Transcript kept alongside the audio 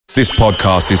This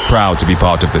podcast is proud to be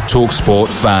part of the TalkSport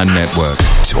Fan Network.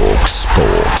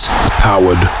 TalkSport.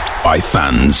 Powered by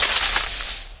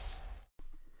fans.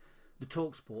 The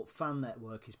TalkSport Fan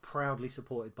Network is proudly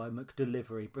supported by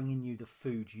McDelivery, bringing you the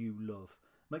food you love.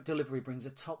 McDelivery brings a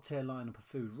top-tier lineup of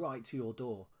food right to your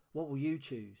door. What will you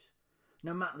choose?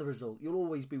 No matter the result, you'll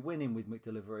always be winning with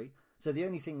McDelivery, so the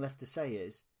only thing left to say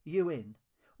is, you in.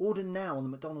 Order now on the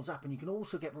McDonald's app and you can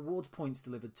also get rewards points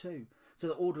delivered too. So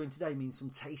that ordering today means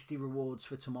some tasty rewards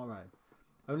for tomorrow.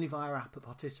 Only via app at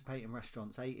participating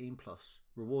restaurants 18+.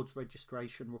 Rewards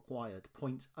registration required.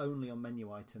 Points only on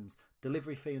menu items.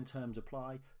 Delivery fee and terms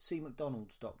apply. See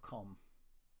mcdonalds.com.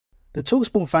 The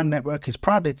TalkSport Fan Network is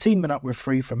proudly teaming up with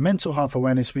Free for Mental Health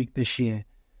Awareness Week this year.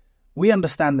 We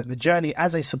understand that the journey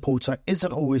as a supporter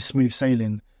isn't always smooth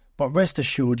sailing, but rest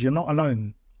assured you're not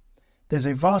alone. There's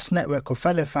a vast network of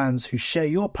fellow fans who share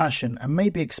your passion and may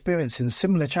be experiencing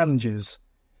similar challenges.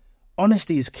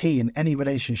 Honesty is key in any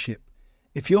relationship.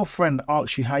 If your friend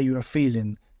asks you how you are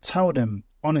feeling, tell them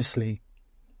honestly.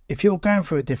 If you're going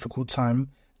through a difficult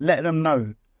time, let them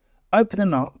know.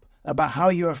 Opening up about how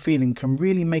you are feeling can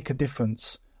really make a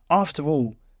difference. After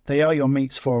all, they are your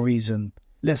mates for a reason.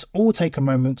 Let's all take a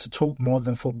moment to talk more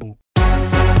than football.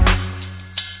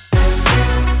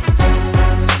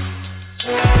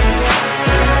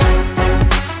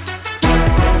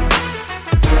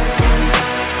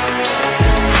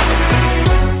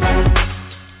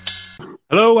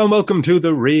 Hello and welcome to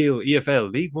the Real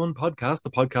EFL League One podcast, the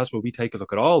podcast where we take a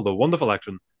look at all the wonderful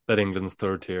action that England's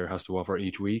third tier has to offer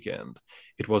each weekend.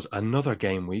 It was another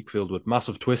game week filled with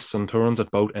massive twists and turns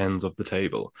at both ends of the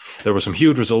table. There were some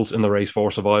huge results in the race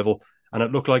for survival, and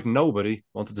it looked like nobody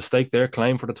wanted to stake their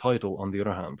claim for the title on the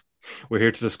other hand. We're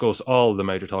here to discuss all the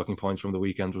major talking points from the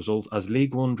weekend's results as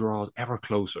League One draws ever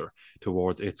closer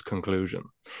towards its conclusion.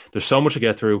 There's so much to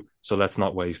get through, so let's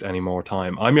not waste any more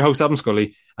time. I'm your host, Adam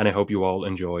Scully, and I hope you all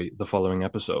enjoy the following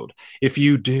episode. If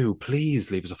you do, please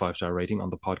leave us a 5-star rating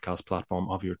on the podcast platform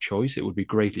of your choice. It would be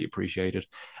greatly appreciated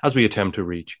as we attempt to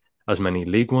reach as many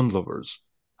League One lovers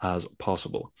as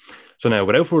possible. So now,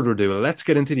 without further ado, let's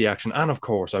get into the action. And of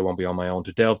course, I won't be on my own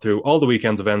to delve through all the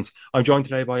weekend's events. I'm joined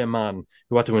today by a man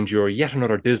who had to endure yet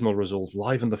another dismal result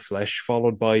live in the flesh,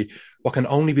 followed by what can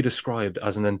only be described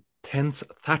as an intense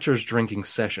Thatcher's drinking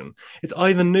session. It's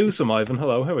Ivan Newsom. Ivan,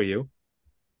 hello, how are you?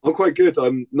 I'm quite good.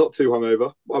 I'm not too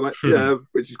hungover. I'm actually,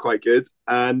 which is quite good.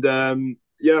 And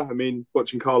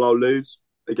watching Carlisle lose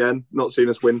again, not seeing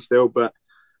us win still, but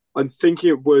I'm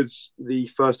thinking it was the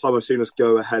first time I've seen us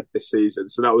go ahead this season.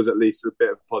 So that was at least a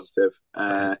bit of a positive.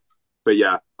 But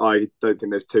yeah, I don't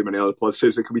think there's too many other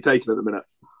positives that can be taken at the minute.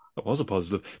 That was a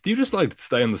positive. Do you just like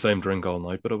stay on the same drink all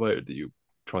night? But or do you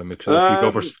try and mix it up? Do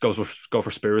you go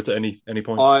for spirits at any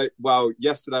point?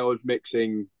 Yesterday I was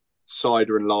mixing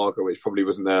cider and lager, which probably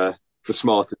wasn't the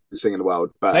smartest thing in the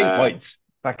world. But 8 points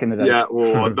back in the day. Yeah,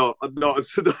 well, not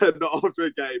after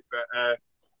a game, but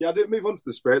I didn't move on to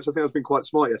the spirits. I think I've been quite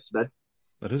smart yesterday.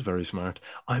 That is very smart.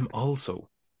 I'm also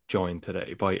joined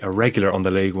today by a regular on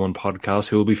the League One podcast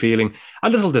who will be feeling a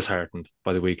little disheartened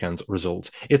by the weekend's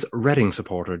results. It's Reading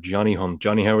supporter Johnny Hunt.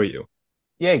 Johnny, how are you?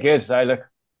 Yeah, good. Hey, look,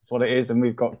 that's what it is, and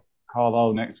we've got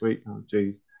Carlisle next week. Oh,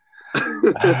 jeez.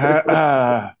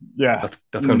 Yeah,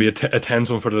 that's going to be a tense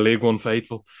one for the League One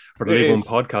faithful, for the League One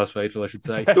podcast faithful, I should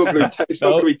say. It's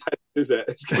not going to be tense, is it?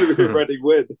 It's going to be a Reading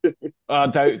win.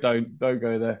 Don't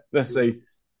go there. Let's see.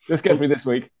 Let's get through this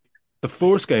week. The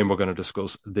first game we're going to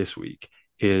discuss this week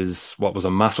is what was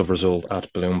a massive result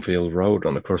at Bloomfield Road,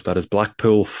 and of course that is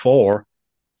Blackpool 4,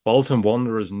 Bolton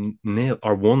Wanderers 1.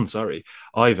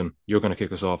 Ivan, you're going to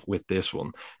kick us off with this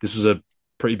one. This was a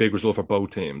pretty big result for both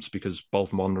teams because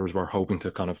Bolton Wanderers were hoping to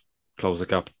kind of close the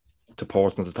gap to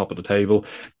Portsmouth at the top of the table,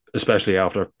 especially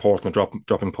after Portsmouth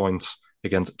dropping points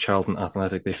against Charlton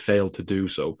Athletic. They failed to do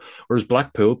so, whereas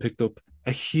Blackpool picked up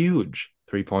a huge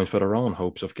 3 points for their own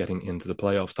hopes of getting into the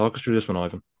playoffs. Talk us through this one,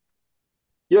 Ivan.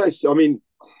 Yeah, I was going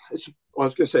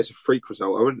to say it's a freak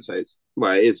result. I wouldn't say it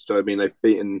is. I mean, they've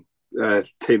beaten a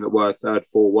team that were third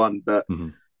 4-1, but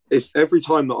it's every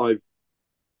time that I've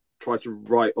tried to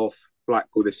write off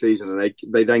Blackpool this season and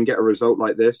they then get a result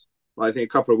like this. I think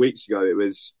a couple of weeks ago it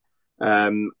was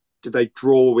did they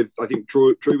draw with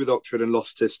drew with Oxford and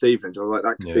lost to Stevenage. I was like,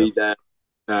 that could be their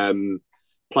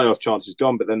playoff chances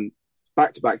gone, but then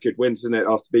back-to-back good wins, isn't it,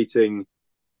 after beating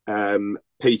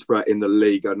Peterborough in the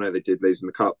league. I know they did lose in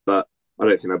the cup, but I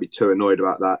don't think they'll be too annoyed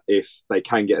about that if they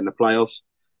can get in the playoffs.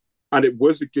 And it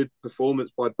was a good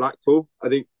performance by Blackpool. I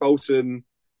think Bolton,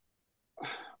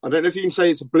 I don't know if you can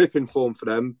say it's a blip in form for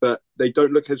them, but they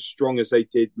don't look as strong as they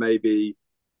did maybe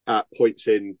at points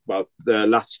in, the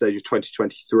latter stage of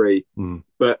 2023.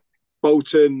 But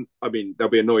Bolton, I mean, they'll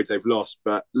be annoyed they've lost,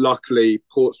 but luckily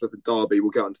Portsmouth and Derby,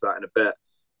 we'll get onto that in a bit,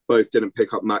 both didn't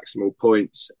pick up maximal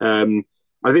points.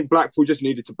 I think Blackpool just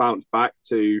needed to bounce back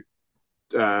to,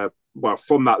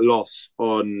 from that loss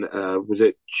on, was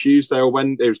it Tuesday or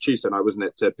Wednesday? It was Tuesday night, wasn't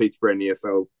it, to Peterborough in the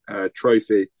EFL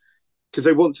Trophy, because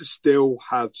they want to still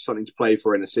have something to play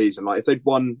for in a season. Like if they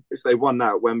won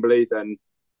that at Wembley, then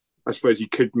I suppose you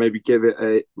could maybe give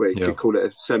it could call it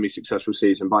a semi-successful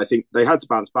season. But I think they had to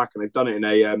bounce back, and they've done it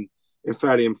in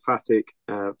fairly emphatic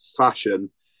fashion.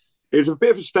 It was a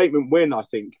bit of a statement win, I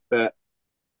think, but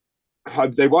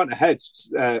they weren't ahead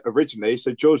originally.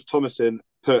 So George Thomason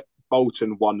put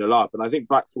Bolton 1-0 up, and I think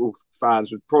Blackpool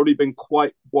fans would probably been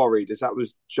quite worried, as that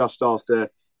was just after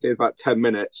about 10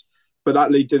 minutes. But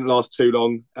that lead didn't last too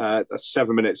long. That's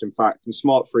 7 minutes, in fact. And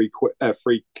smart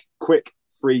quick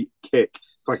free kick,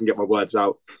 if I can get my words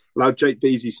out, allowed Jake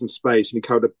Deasy some space, and he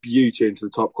curled a beauty into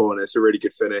the top corner. It's a really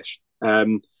good finish.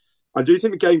 I do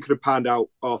think the game could have panned out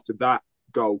after that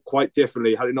goal quite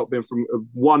differently had it not been from a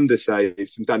wonder save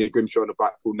from Daniel Grimshaw in the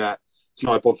Blackpool net to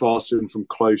Nigel Varson from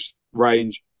close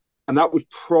range. And that was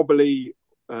probably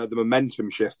the momentum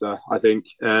shifter, I think.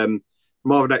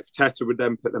 Marvin Ekpiteta would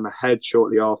then put them ahead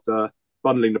shortly after,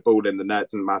 bundling the ball in the net.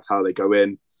 Doesn't matter how they go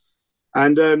in.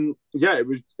 And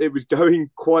it was going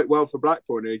quite well for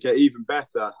Blackpool, and it would get even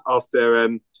better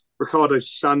after Ricardo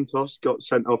Santos got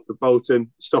sent off for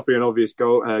Bolton, stopping an obvious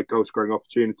goal scoring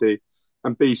opportunity,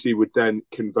 and BC would then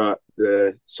convert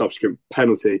the subsequent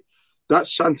penalty.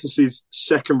 That's Santos's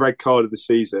second red card of the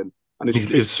season. And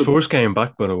his first game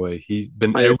back, by the way. He's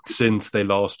been out since they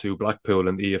lost to Blackpool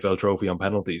in the EFL Trophy on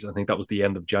penalties. I think that was the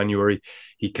end of January.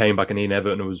 He came back in Ian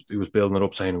Everton and he was building it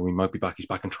up, saying, we might be back. He's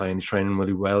back in training. He's training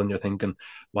really well. And you're thinking,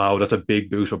 wow, that's a big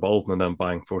boost for Bolton. And then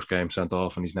bang, first game sent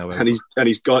off, and he's now out. And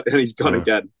he's gone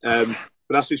again. But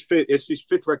that's his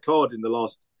fifth red card in the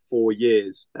last 4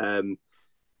 years. And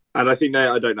I think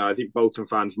I don't know. I think Bolton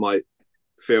fans might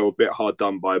feel a bit hard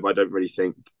done by, but I don't really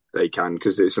think they can,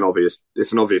 because it's an obvious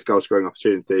goal scoring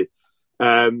opportunity.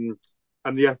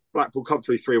 Blackpool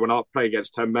comfortably 3-1 up, playing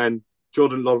against 10 men.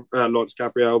 Jordan Lawrence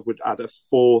Gabriel would add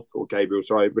fourth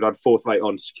late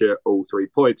on to secure all 3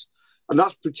 points. And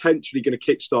that's potentially going to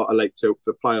kickstart a late tilt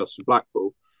for the playoffs for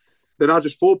Blackpool. They're now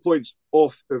just 4 points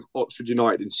off of Oxford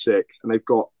United in 6th, and they've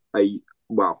got I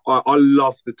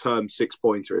love the term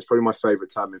 6-pointer. It's probably my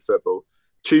favourite term in football.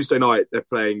 Tuesday night, they're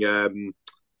playing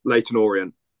Leyton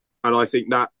Orient. And I think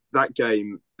that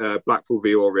game, Blackpool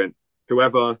v Orient,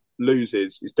 whoever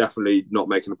loses is definitely not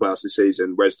making the playoffs this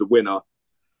season, whereas the winner,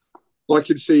 I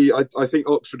can see, I think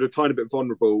Oxford are a tiny bit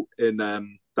vulnerable in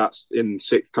that's in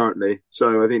 6th currently.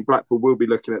 So I think Blackpool will be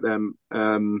looking at them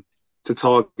to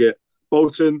target.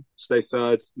 Bolton stay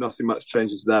 3rd, nothing much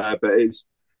changes there, but it's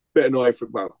a bit annoying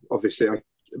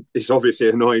it's obviously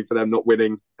annoying for them not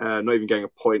winning, not even getting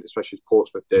a point, especially as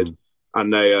Portsmouth did.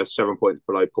 And they are 7 points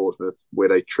below Portsmouth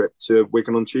with a trip to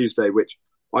Wigan on Tuesday, which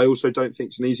I also don't think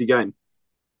is an easy game.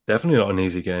 Definitely not an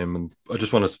easy game. And I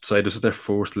just want to say this is their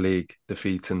first league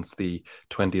defeat since the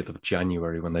 20th of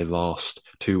January when they lost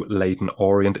to Leyton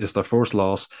Orient. It's their first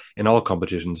loss in all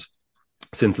competitions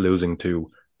since losing to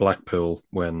Blackpool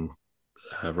when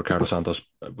Ricardo Santos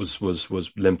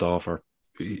was limped off, or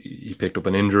he picked up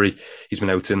an injury. He's been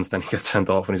out since then. He got sent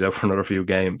off and he's out for another few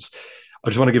games. I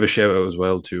just want to give a shout out as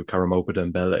well to Karamopa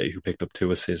Dembele, who picked up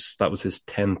 2 assists. That was his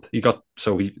 10th.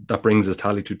 That brings his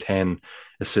tally to 10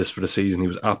 assists for the season. He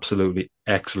was absolutely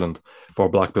excellent for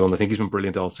Blackpool, and I think he's been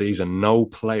brilliant all season. No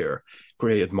player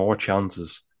created more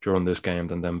chances during this game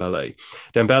than Dembele.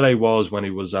 Dembele was, when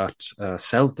he was at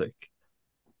Celtic,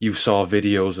 you saw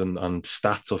videos and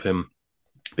stats of him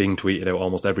being tweeted out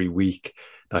almost every week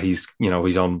that he's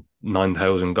on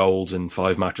 9,000 goals in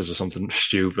 5 matches or something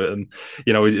stupid. And,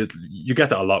 you get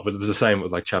that a lot, but it was the same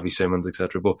with like Xavi Simons,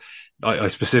 etc. But I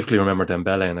specifically remember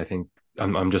Dembele, and I think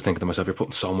I'm just thinking to myself, you're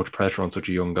putting so much pressure on such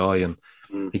a young guy. And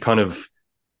he kind of,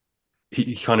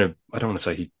 I don't want to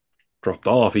say he dropped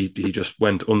off. He just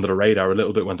went under the radar a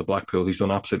little bit, went to Blackpool. He's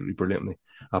done absolutely brilliantly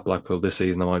at Blackpool this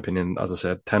season, in my opinion. As I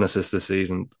said, 10 assists this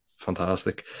season.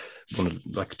 Fantastic.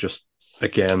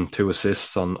 Again, 2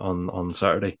 assists on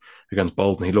Saturday against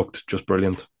Bolton. He looked just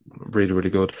brilliant. Really,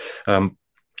 really good.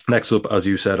 Next up, as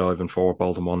you said, Ivan, for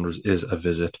Bolton Wanderers is a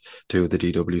visit to the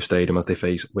DW Stadium as they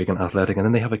face Wigan Athletic. And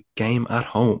then they have a game at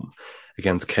home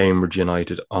against Cambridge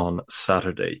United on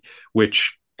Saturday,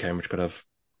 which Cambridge could have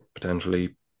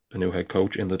potentially a new head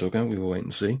coach in the dugout. We will wait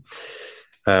and see.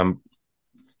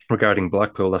 Regarding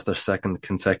Blackpool, that's their 2nd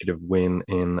consecutive win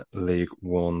in League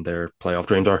One. Their playoff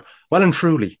dreams are well and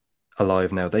truly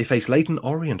alive now. They face Leyton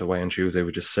Orient away on Tuesday,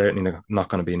 which is certainly not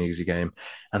going to be an easy game.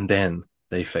 And then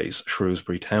they face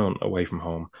Shrewsbury Town away from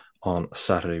home on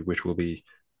Saturday, which will be,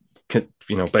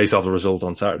 based off the result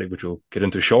on Saturday, which we'll get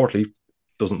into shortly,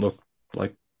 doesn't look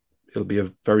like it'll be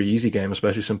a very easy game,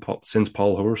 especially since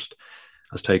Paul Hurst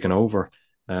has taken over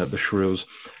the Shrews.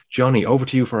 Johnny, over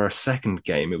to you for our second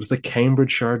game. It was the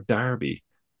Cambridgeshire Derby.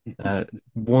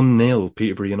 1-0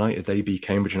 Peterborough United. They beat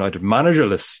Cambridge United.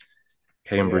 Managerless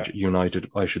Cambridge United,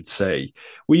 I should say.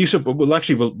 We'll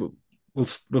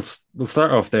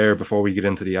start off there before we get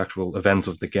into the actual events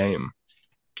of the game.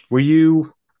 Were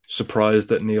you surprised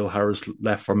that Neil Harris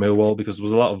left for Millwall? Because there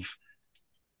was a lot of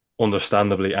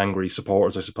understandably angry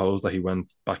supporters, I suppose, that he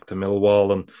went back to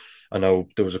Millwall. And I know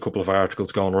there was a couple of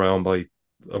articles going around by,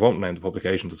 I won't name the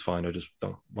publications, it's fine, I just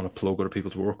don't want to plug other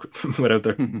people's work without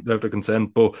their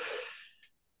consent. But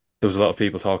there was a lot of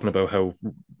people talking about how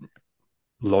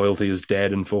loyalty is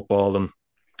dead in football, and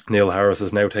Neil Harris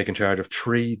has now taken charge of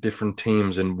 3 different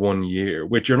teams in 1 year,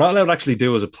 which you're not allowed to actually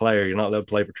do as a player. You're not allowed to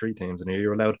play for 3 teams in a year.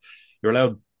 You're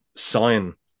allowed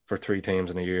sign for 3 teams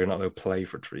in a year. You're not allowed to play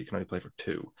for 3. You can only play for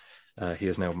 2. He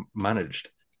has now managed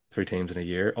 3 teams in a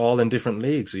year, all in different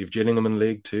leagues. So you've Gillingham in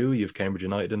League 2, you've Cambridge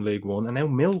United in League 1, and now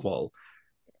Millwall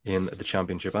in the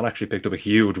Championship, and actually picked up a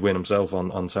huge win himself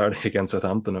on Saturday against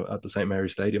Southampton at the St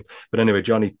Mary's Stadium. But anyway,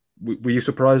 Johnny, were you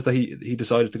surprised that he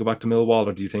decided to go back to Millwall,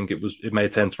 or do you think it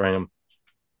made sense for him?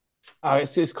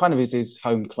 It's kind of his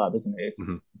home club, isn't it? It's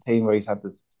a team where he's had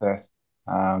the success.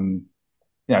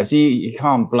 So you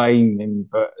can't blame him,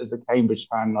 but as a Cambridge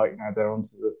fan, they're on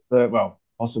to the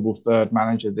possible third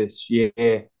manager this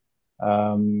year.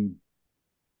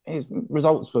 His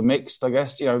results were mixed, I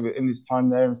guess. In his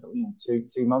time there, 2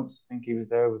 months, I think he was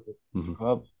there with the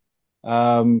club,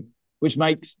 which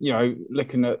makes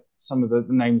looking at some of the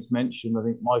names mentioned. I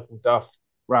think Michael Duff,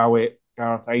 Rowett,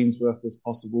 Gareth Ainsworth as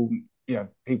possible.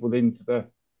 People in for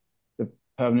the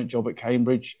permanent job at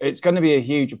Cambridge. It's going to be a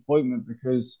huge appointment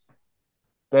because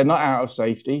they're not out of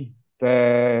safety.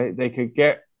 They could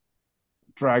get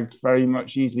dragged very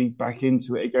much easily back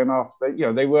into it again after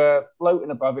they were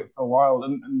floating above it for a while,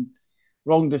 and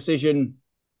wrong decision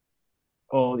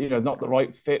or not the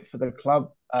right fit for the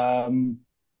club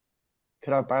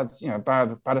could have bad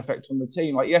effect on the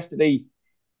team. Like yesterday,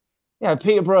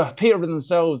 Peterborough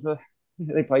themselves,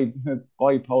 they played a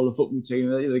bipolar football team.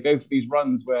 They go for these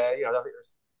runs where I think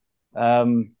it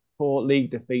was 4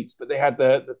 league defeats, but they had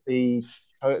the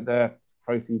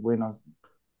trophy win.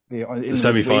 The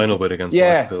semi-final bit against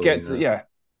Blackpool.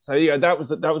 So that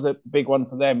was a big one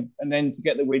for them, and then to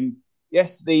get the win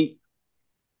yesterday,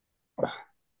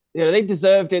 they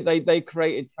deserved it. They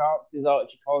created chances.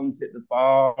 Archie Collins hit the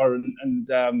bar, and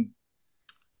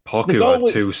Poku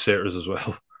had 2 sitters as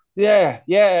well.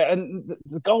 And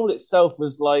the goal itself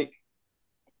was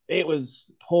it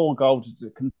was poor goal to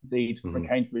concede from a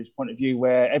Cambridge point of view,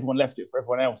 where everyone left it for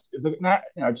everyone else. It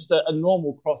was just a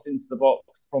normal cross into the box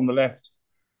from the left.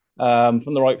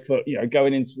 From the right foot,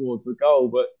 going in towards the goal,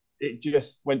 but it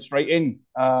just went straight in.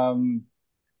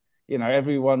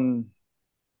 Everyone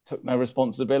took no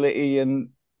responsibility,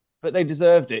 but they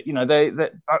deserved it.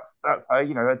 That's how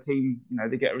a team,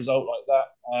 they get a result like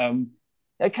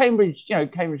that. Cambridge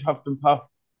huffed and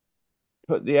puffed,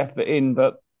 put the effort in,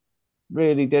 but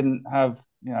really didn't have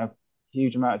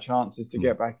huge amount of chances to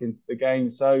get back into the game.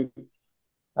 So.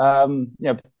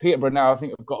 Peterborough now I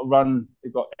think have got a run.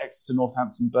 They've got Exeter,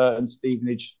 Northampton, Burton,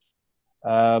 Stevenage.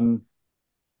 That's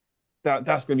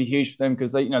going to be huge for them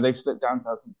because they've slipped down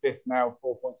to 5th now,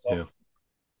 4 points off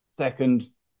second,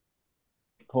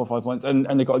 4 or 5 points, and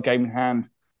they've got a game in hand.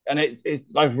 And it's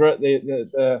like we're at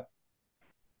the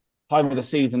time of the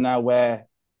season now where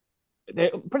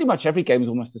pretty much every game is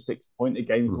almost a 6-point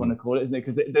game, if you want to call it, isn't it?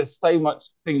 Because there's so much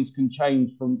things can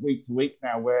change from week to week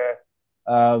now where.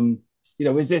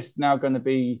 Is this now going to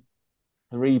be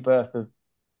the rebirth of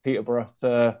Peterborough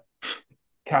to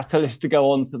catalyst to go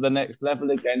on to the next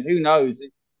level again? Who knows?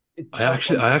 I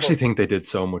actually think they did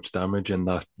so much damage in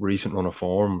that recent run of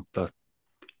form that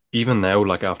even now,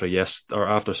 like after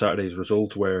Saturday's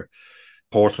result, where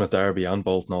Portsmouth, Derby, and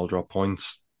Bolton all drop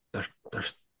points,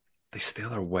 they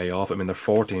still are way off. I mean, they're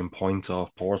 14 points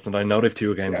off Portsmouth. I know they've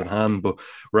 2 games in hand, but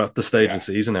we're at the stage of the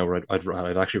season now where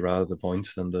I'd actually rather the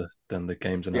points than the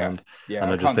games in hand. Yeah,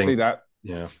 and I just think see that.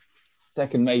 Yeah,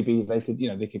 second maybe they could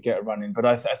get a run in, but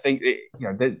I think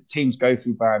the teams go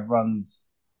through bad runs.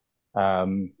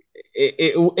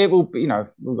 It will be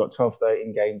we've got 12,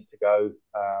 13 games to go.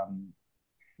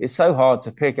 It's so hard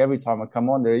to pick. Every time I come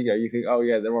on there, you think, oh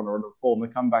yeah, they're on a run of form. They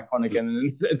come back on again,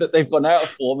 and that they've gone out of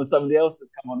form, and somebody else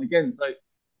has come on again. So,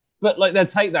 but they'll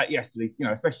take that yesterday,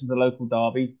 especially as a local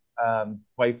derby,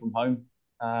 away from home.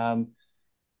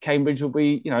 Cambridge will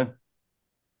be,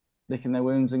 licking their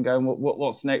wounds and going,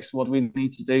 what's next? What do we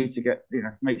need to do to get,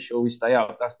 make sure we stay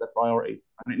up? That's their priority.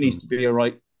 And it needs to be a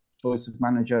right choice of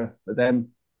manager for them.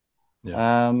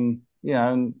 Yeah.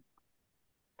 And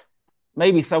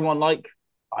maybe someone like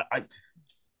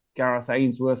Gareth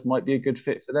Ainsworth might be a good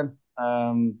fit for them.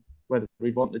 Whether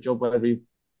we want the job, whether we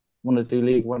want to do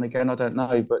League One again, I don't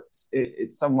know. But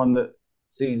it's someone that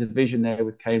sees a vision there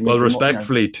with Cambridge. Well,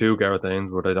 respectfully to Gareth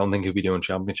Ainsworth, I don't think he'll be doing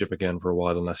Championship again for a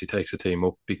while unless he takes the team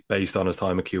up based on his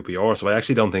time at QPR. So I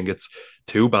actually don't think it's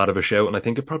too bad of a shout, and I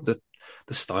think it probably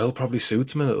the style probably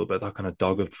suits him a little bit. That kind of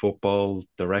dogged football,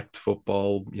 direct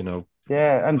football,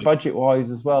 Yeah, and budget wise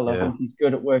as well. I think he's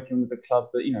good at working with a club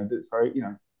that that's very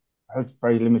has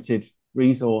very limited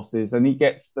resources, and he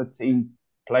gets the team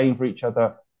playing for each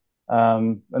other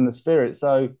and the spirit.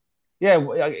 So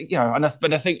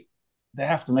but I think they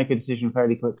have to make a decision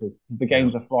fairly quickly. The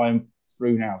games are flying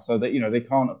through now, so that they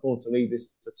can't afford to leave this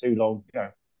for too long.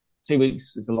 2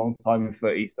 weeks is a long time in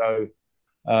footy. So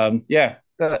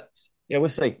we'll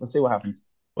see. We'll see what happens.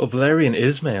 Well, Valerian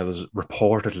Ismail is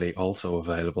reportedly also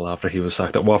available after he was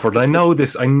sacked at Watford. I know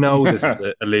this is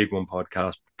a League One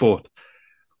podcast, but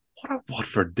what are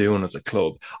Watford doing as a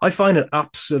club? I find it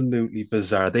absolutely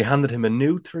bizarre. They handed him a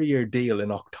new 3-year deal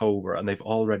in October and they've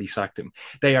already sacked him.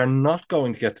 They are not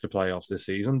going to get to the playoffs this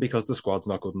season because the squad's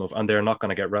not good enough and they're not going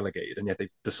to get relegated. And yet they've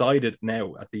decided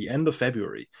now at the end of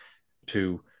February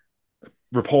to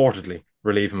reportedly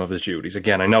relieve him of his duties.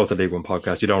 Again, I know it's a League One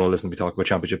podcast. You don't want to listen to me talk about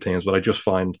Championship teams, but I just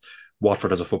find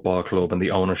Watford as a football club and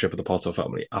the ownership of the Pozzo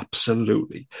family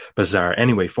absolutely bizarre.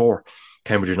 Anyway, for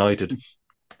Cambridge United,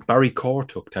 Barry Corr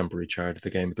took temporary charge of the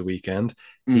game at the weekend.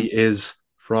 He is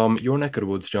from your neck of the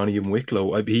woods, Johnny, in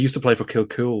Wicklow. He used to play for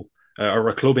Kilcool, or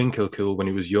a club in Kilcool when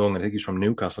he was young. I think he's from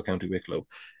Newcastle, County Wicklow,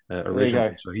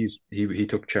 originally. So he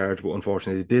took charge, but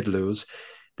unfortunately they did lose.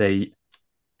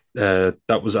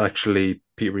 That was actually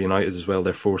Peterborough United as well,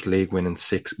 their first league win in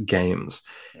 6 games.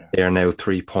 Yeah. They are now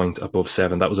 3 points above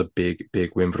 7. That was a big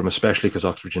win for them, especially because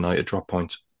Oxford United dropped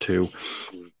points too.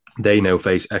 They now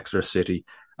face Exeter City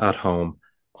at home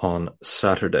on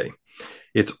Saturday.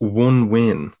 It's 1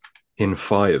 win in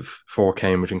 5 for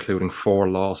Cambridge, including 4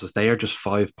 losses. They are just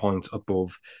 5 points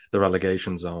above the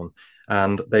relegation zone.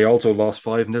 And they also lost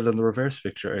 5-0 in the reverse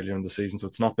fixture earlier in the season. So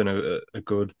it's not been a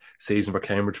good season for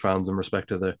Cambridge fans in respect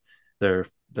to their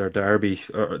derby,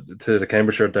 or to the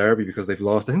Cambridgeshire derby, because they've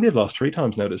lost. I think they've lost 3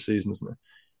 times now this season, isn't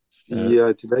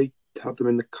it? Do they have them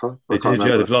in the cup? They did,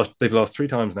 yeah. They've lost 3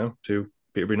 times now to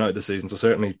Peterborough United this season, so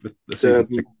certainly the season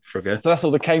to forget. So that's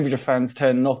all the Cambridge fans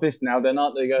turning off this now, then,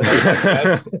 aren't they?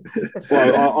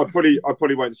 Well, I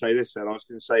probably won't say this then. I was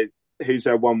going to say, who's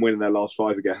their 1 win in their last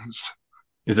 5 against?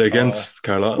 Is it against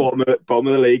Carlisle? Bottom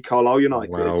of the league, Carlisle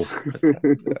United. Wow.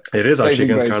 It is actually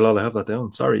against Carlisle. I have that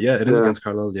down. Sorry, it is against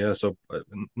Carlisle. Yeah, so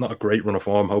not a great run of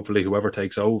form. Hopefully, whoever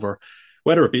takes over,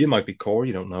 whether it might be Corr,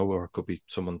 you don't know, or it could be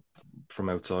someone from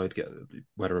outside,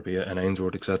 whether it be an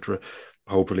Ainsworth, etc.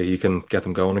 Hopefully he can get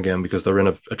them going again, because they're in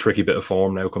a tricky bit of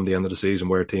form now come the end of the season,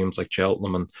 where teams like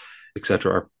Cheltenham and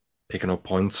etc. are picking up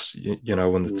points,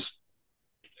 and it's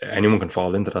anyone can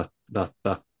fall into that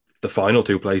the final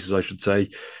 2 places, I should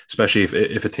say, especially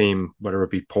if a team, whether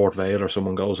it be Port Vale or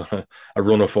someone, goes on a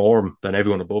run of form, then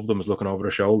everyone above them is looking over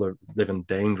their shoulder, living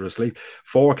dangerously.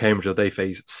 For Cambridge, they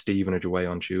face Stevenage away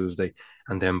on Tuesday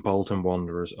and then Bolton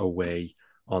Wanderers away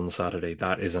on Saturday.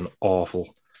 That is an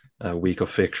awful week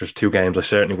of fixtures. 2 games I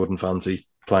certainly wouldn't fancy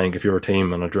playing if you're a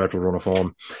team on a dreadful run of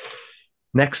form.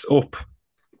 Next up,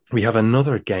 we have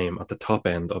another game at the top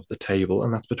end of the table,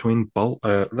 and that's between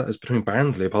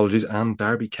Barnsley, and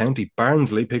Derby County.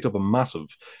 Barnsley picked up a massive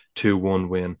 2-1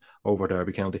 win over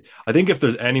Derby County. I think if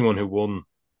there's anyone who won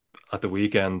at the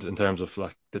weekend in terms of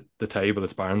like the table,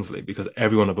 it's Barnsley, because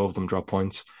everyone above them dropped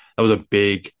points. That was a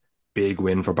big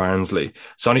win for Barnsley.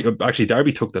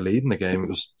 Derby took the lead in the game. It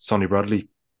was Sonny Bradley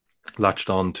latched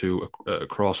on to a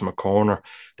cross from a corner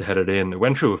to head it in. It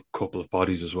went through a couple of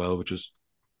bodies as well, which is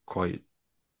quite...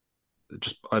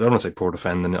 I don't want to say poor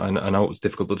defending. I know it was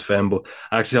difficult to defend, but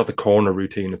I actually thought the corner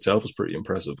routine itself was pretty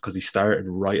impressive, because he started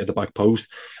right at the back post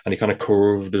and he kind of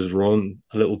curved his run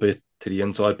a little bit to the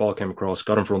inside. Ball came across,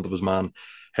 got in front of his man,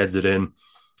 heads it in.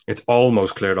 It's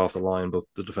almost cleared off the line, but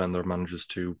the defender manages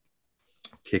to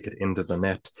kick it into the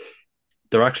net.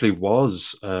 There actually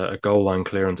was a goal line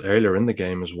clearance earlier in the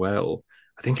game as well.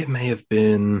 I think it may have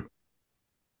been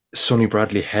Sonny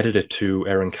Bradley headed it to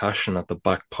Aaron Cashin at the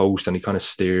back post, and he kind of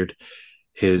steered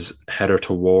his header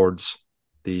towards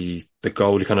the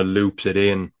goal. He kind of loops it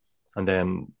in, and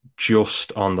then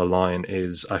just on the line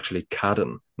is actually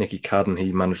Nicky Cadden.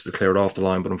 He managed to clear it off the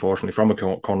line, but unfortunately from a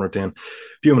corner it in. A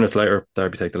few minutes later,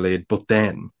 Derby take the lead. But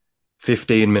then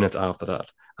 15 minutes after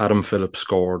that, Adam Phillips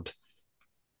scored.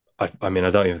 I mean, I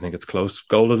don't even think it's close.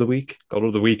 Goal of the week, goal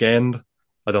of the weekend.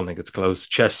 I don't think it's close.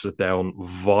 Chests it down,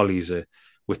 volleys it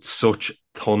with such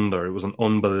thunder. It was an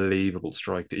unbelievable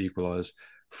strike to equalise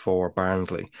for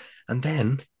Barnsley. And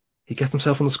then he gets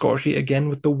himself on the score sheet again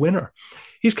with the winner.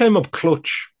 He's came up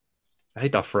clutch. I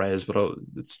hate that phrase, but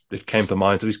it came to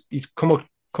mind. So he's come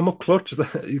up clutch.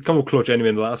 He's come up clutch anyway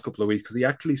in the last couple of weeks because he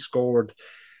actually scored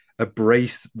a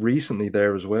brace recently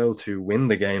there as well to win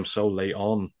the game so late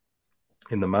on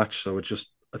in the match. So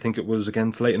I think it was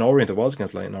against Leyton Orient. It was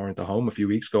against Leyton Orient at home a few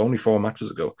weeks ago, only 4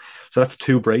 matches ago. So that's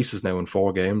 2 braces now in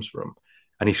 4 games for him.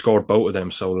 And he scored both of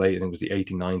them so late. I think it was the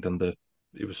 89th and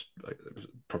it was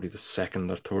probably the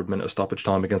 2nd or 3rd minute of stoppage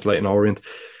time against Leyton Orient.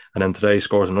 And then today he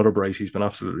scores another brace. He's been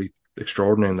absolutely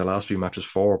extraordinary in the last few matches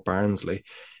for Barnsley.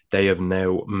 They have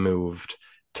now moved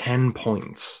 10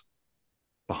 points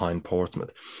behind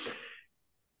Portsmouth.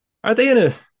 Are they in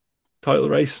a title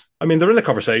race? I mean, they're in a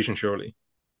conversation, surely.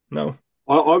 No.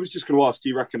 I was just going to ask, do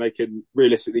you reckon they can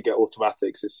realistically get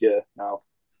automatics this year now?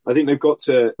 I think they've got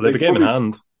to... Well, they have a game in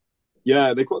hand.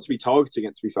 Yeah, they've got to be targeting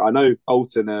it, to be fair. I know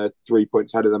Alton are 3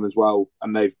 points ahead of them as well,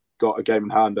 and they've got a game in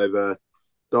hand over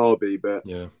Derby, but...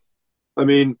 Yeah. I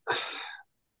mean,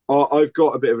 I've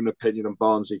got a bit of an opinion on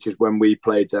Barnsley because when we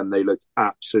played them, they looked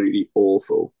absolutely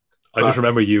awful. I just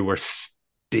remember you were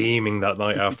steaming that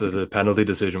night after the penalty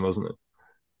decision, wasn't it?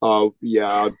 Oh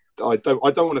yeah, I don't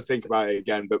want to think about it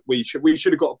again. But we should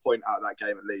have got a point out of that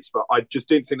game at least. But I just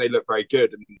didn't think they looked very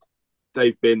good, and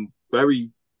they've been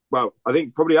very well. I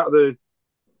think probably out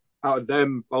of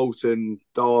them, Bolton,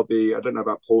 Derby. I don't know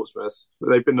about Portsmouth,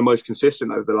 but they've been the most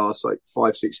consistent over the last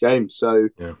 5-6 games. So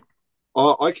yeah.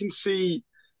 I can see.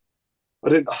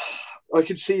 I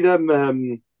can see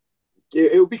them.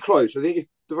 It will be close. I think if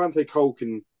Devante Cole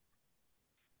can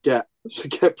get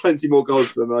plenty more goals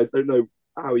for them, I don't know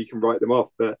how he can write them off.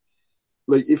 But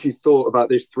if you thought about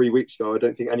this 3 weeks ago, I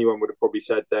don't think anyone would have probably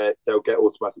said that they'll get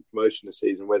automatic promotion this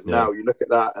season. Whereas now you look at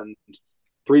that and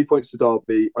 3 points to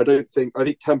Derby. I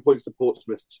think 10 points to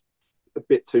Portsmouth a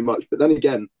bit too much. But then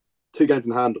again, 2 games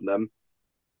in hand on them.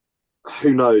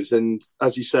 Who knows? And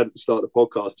as you said at the start of the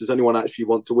podcast, does anyone actually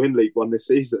want to win League One this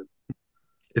season?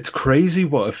 It's crazy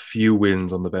what a few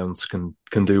wins on the bounce can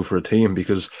do for a team,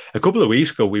 because a couple of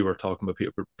weeks ago we were talking about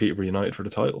Peterborough United for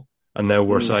the title, and now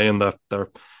we're saying that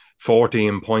they're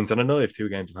 14 points. And I know they have 2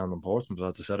 games in hand on Portsmouth, but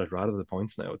as I said, I'd rather the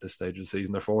points now at this stage of the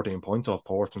season. They're 14 points off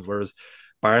Portsmouth, whereas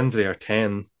Barnsley are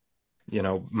 10.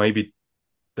 Maybe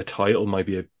the title might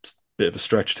be a bit of a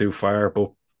stretch too far,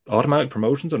 but automatic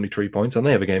promotion's only 3 points, and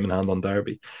they have a game in hand on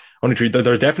Derby. Only 3.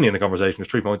 They're definitely in the conversation.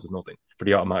 Because 3 points is nothing for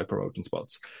the automatic promotion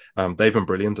spots. They've been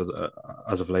brilliant as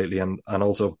of lately, and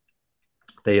also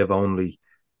they have only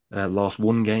lost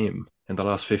 1 game in the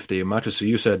last 15 matches. So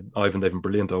you said, Ivan, they've been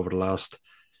brilliant over the last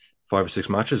 5 or 6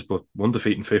 matches, but 1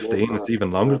 defeat in 15. It's even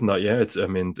longer than that. Yeah, it's a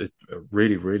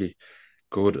really, really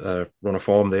good run of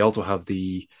form. They also have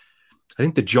I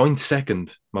think the joint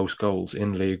second most goals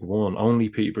in League One. Only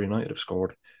Peterborough United have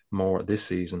scored more this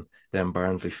season than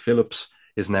Barnsley. Phillips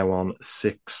is now on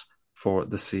 6 for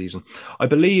the season. I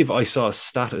believe I saw a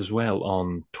stat as well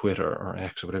on Twitter or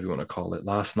X or whatever you want to call it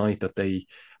last night that they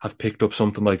have picked up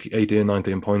something like 18,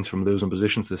 19 points from losing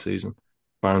positions this season,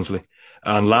 Barnsley.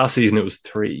 And last season it was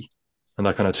 3. And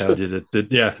that kind of tells you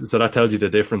so that tells you the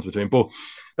difference between. But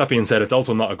that being said, it's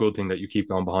also not a good thing that you keep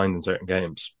going behind in certain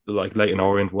games. Like Leyton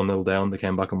Orient 1-0 down, they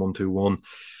came back and won 2-1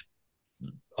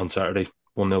 on Saturday.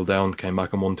 1-0 down, came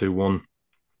back and won 2-1.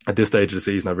 At this stage of the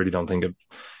season, I really don't think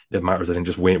it matters. I think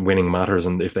just winning matters,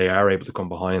 and if they are able to come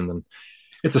behind, then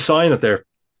it's a sign that they're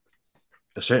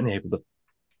certainly able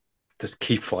to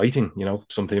keep fighting.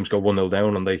 Some teams go 1-0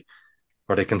 down and they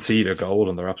concede a goal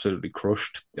and they're absolutely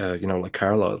crushed. Like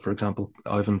Carlisle, for example,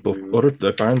 Ivan.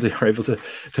 But Barnsley are able to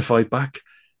fight back,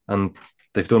 and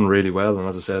they've done really well. And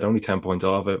as I said, only 10 points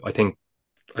off it.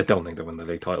 I don't think they win the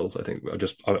league titles. I think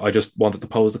I just wanted to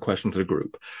pose the question to the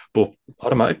group. But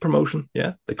automatic promotion,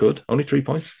 yeah, they could. Only 3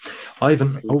 points.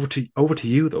 Ivan, over to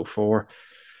you though for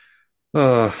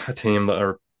a team that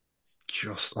are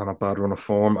just on a bad run of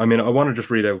form. I mean, I want to just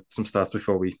read out some stats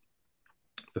before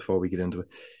we get into it.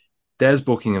 Des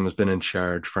Buckingham has been in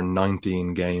charge for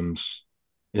 19 games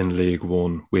in League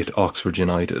One with Oxford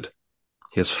United.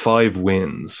 He has 5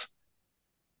 wins,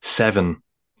 7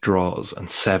 draws, and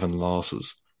 7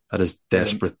 losses. That is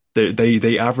desperate.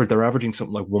 They're averaging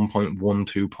something like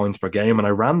 1.12 points per game, and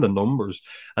I ran the numbers,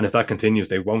 and if that continues,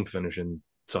 they won't finish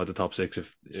inside the top 6.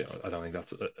 I don't think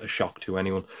that's a shock to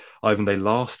anyone. Ivan, they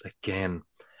lost again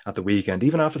at the weekend,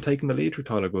 even after taking the lead through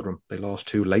Tyler Goodrum. They lost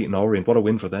to Leyton Orient. What a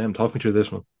win for them! Talk me through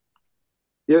this one.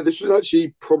 Yeah, this was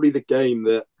actually probably the game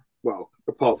that, well,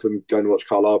 apart from going to watch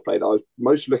Carlisle play, that I was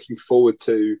most looking forward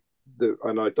to.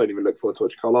 And I don't even look forward to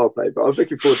watch Carlisle play, but I was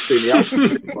looking forward to seeing the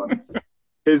outcome.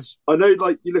 Because I know,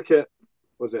 like, you look at,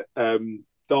 was it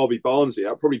Derby Barnsley?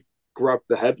 That probably grabbed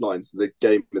the headlines of the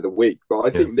game of the week. But I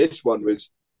think this one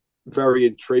was very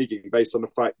intriguing based on the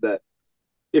fact that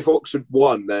if Oxford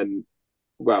won, then,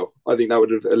 well, I think that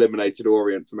would have eliminated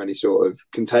Orient from any sort of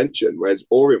contention, whereas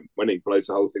Orient winning blows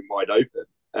the whole thing wide open.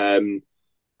 And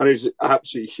it was an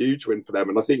absolutely huge win for them,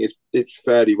 and I think it's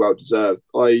fairly well deserved.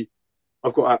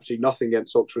 I've got absolutely nothing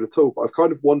against Oxford at all, but I've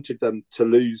kind of wanted them to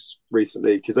lose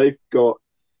recently because they've got,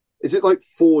 is it like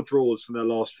 4 draws from their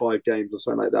last 5 games or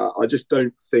something like that? I just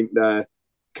don't think they're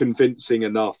convincing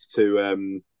enough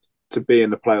to be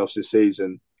in the playoffs this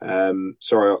season.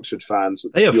 Sorry, Oxford fans.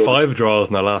 They have 5 draws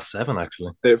in their last 7,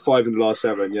 actually. They have 5 in the last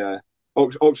 7, yeah.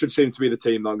 Oxford seem to be the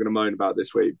team that I'm going to moan about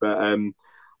this week, but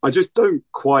I just don't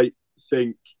quite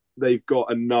think they've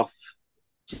got enough,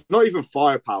 not even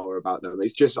firepower about them.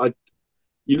 It's just,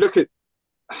 you look at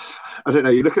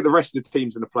the rest of the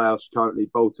teams in the playoffs currently,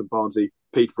 Bolton, Barnsley,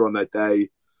 Peterborough on their day,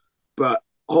 but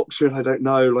Oxford, I don't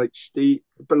know, like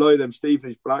below them,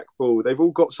 Stevenage, Blackpool, they've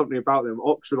all got something about them.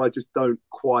 Oxford, I just don't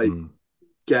quite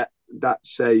get that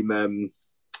same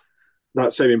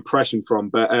impression from,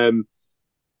 but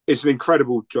it's an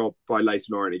incredible job by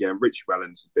Leyton Orient again. Richie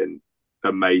Wellens has been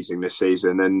amazing this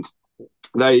season, and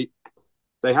they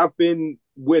have been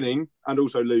winning and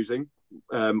also losing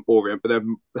Orient, but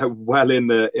they're well in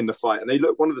the fight, and they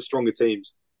look one of the stronger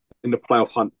teams in the playoff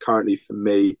hunt currently for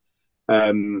me.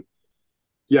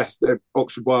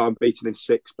 Oxford were unbeaten in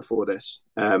 6 before this,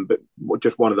 but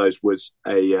just one of those was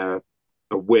a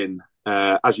win.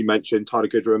 As you mentioned, Tyler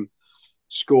Goodrum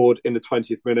scored in the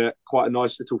 20th minute, quite a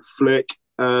nice little flick,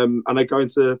 and they go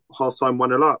into half-time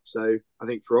 1-0 up. So I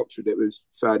think for Oxford it was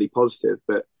fairly positive.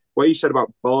 But what you said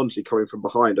about Barnsley coming from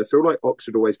behind, I feel like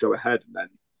Oxford always go ahead and then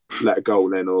let a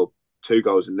goal in, or 2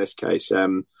 goals in this case.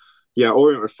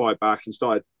 Orient would fight back and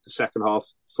started the second half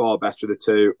far better of the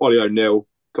two. Ollie O'Neill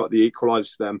got the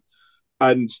equaliser for them.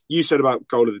 And you said about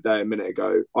goal of the day a minute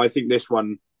ago, I think this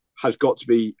one has got to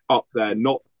be up there.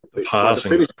 Not the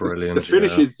passing is brilliant. The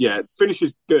finish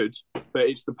is good, but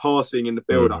it's the passing and the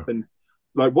build-up. And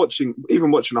like watching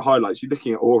the highlights, you're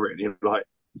looking at Orient, you're like,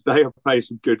 they are playing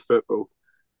some good football.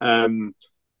 It's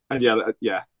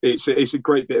a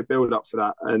great bit of build-up for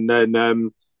that. And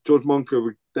then George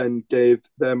Monker then gave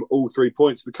them all 3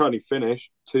 points for the cunning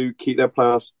finish to keep their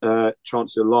playoff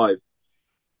chances alive.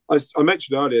 I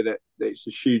mentioned earlier that it's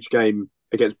a huge game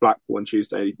against Blackpool on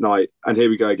Tuesday night, and here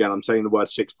we go again. I'm saying the word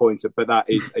 6-pointer, but that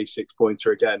is a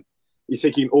 6-pointer again. You're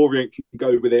thinking Orient can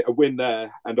go with it, a win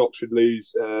there, and Oxford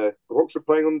lose. Are Oxford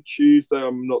playing on Tuesday?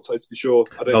 I'm not totally sure.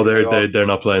 They're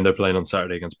not playing. They're playing on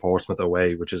Saturday against Portsmouth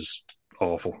away, which is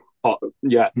awful. Not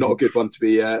a good one to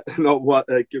be not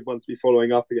a good one to be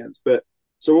following up against. But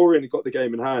so Orient got the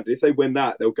game in hand. If they win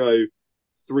that, they'll go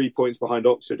 3 points behind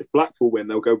Oxford. If Blackpool win,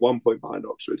 they'll go 1 point behind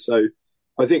Oxford. So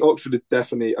I think Oxford is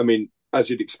definitely, I mean, as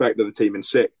you'd expect of the team in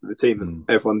 6th, the team that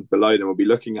everyone below them will be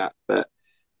looking at. But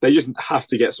they just have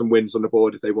to get some wins on the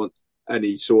board if they want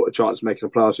any sort of chance of making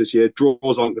the playoffs this year.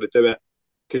 Draws aren't going to do it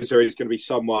because there is going to be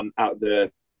someone out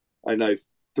there,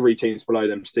 3 teams below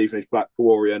them, Stevenage,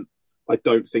 Blackpool, Orient. I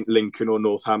don't think Lincoln or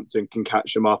Northampton can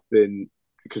catch them up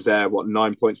because they're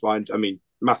 9 points behind. I mean,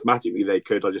 mathematically they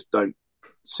could. I just don't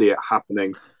see it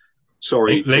happening.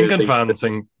 Sorry, Lincoln fans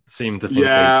seem to think.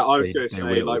 Yeah, I was going to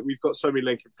say, like, we've got so many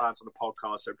Lincoln fans on the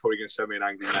podcast, so they're probably going to send me an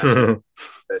angry message.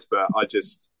 But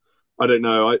I don't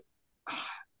know.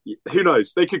 Who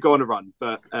knows? They could go on a run,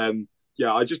 but I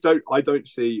don't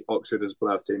see Oxford as a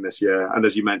playoff team this year. And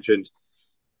as you mentioned,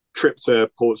 trip to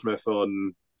Portsmouth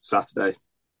on Saturday.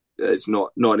 It's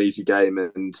not an easy game,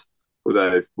 and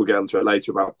although we'll get onto it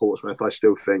later about Portsmouth, I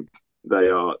still think they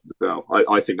are. Well,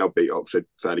 I think they'll beat Oxford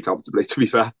fairly comfortably. To be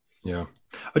fair, yeah.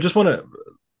 I just want to,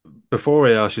 before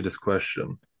I ask you this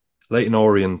question, Leyton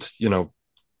Orient,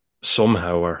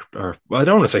 somehow, or I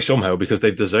don't want to say somehow because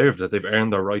they've deserved it. They've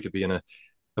earned their right to be in a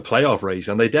playoff race,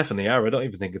 and they definitely are. I don't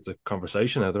even think it's a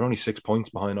conversation now. They're only 6 points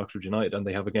behind Oxford United, and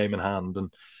they have a game in hand.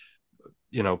 And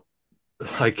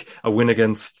like a win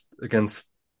against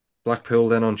Blackpool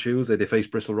then on Tuesday, they face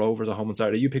Bristol Rovers at home on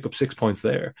Saturday. You pick up 6 points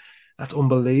there. That's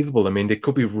unbelievable. I mean, they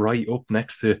could be right up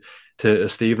next to a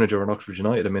Stevenage or an Oxford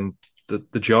United. I mean,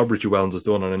 the job Richie Wellens has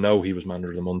done, and I know he was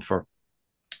manager of the month for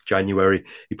January.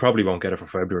 He probably won't get it for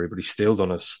February, but he's still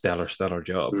done a stellar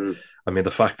job. I mean,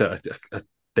 the fact that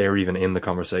they're even in the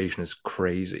conversation is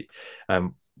crazy.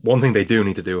 One thing they do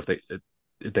need to do if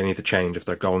they need to change if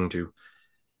they're going to,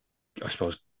 I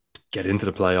suppose, get into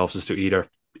the playoffs is to either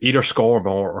either score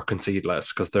more or concede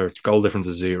less because their goal difference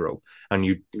is 0, and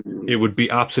it would be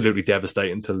absolutely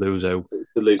devastating to lose out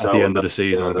at the end of the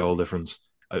season on goal difference.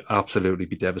 I'd absolutely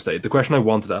be devastated. The question I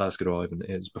wanted to ask you, Ivan,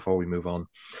 is before we move on: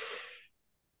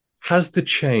 has the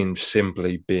change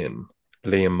simply been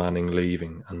Liam Manning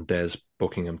leaving and Des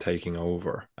Buckingham taking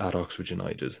over at Oxford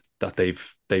United that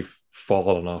they've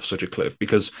fallen off such a cliff?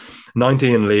 Because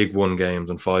 19 League One games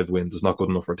and 5 wins is not good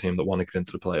enough for a team that want to get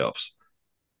into the playoffs.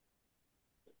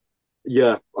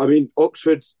 Yeah, I mean,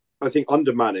 Oxford, I think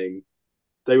under Manning,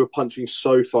 they were punching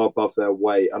so far above their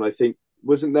weight, and I think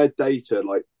wasn't their data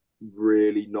like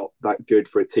really not that good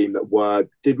for a team that were?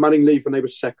 Did Manning leave when they were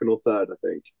second or third? I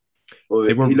think. Or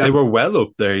they were well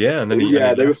up there, yeah, and then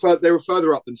they were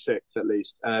further up than sixth at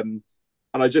least. And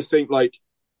I just think like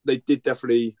they did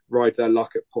definitely ride their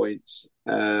luck at points.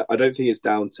 I don't think it's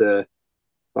down to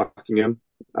Buckingham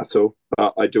at all,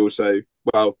 but I do also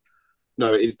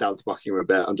no, it is down to Buckingham a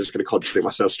bit. I'm just going to contradict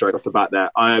myself straight off the bat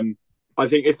there. I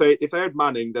think if they had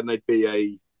Manning, then they'd be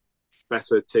a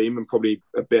better team and probably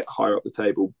a bit higher up the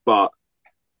table. But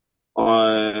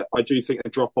I do think the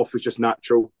drop off was just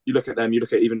natural. You look at them, you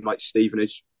look at even like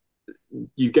Stevenage.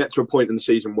 You get to a point in the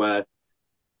season where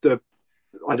the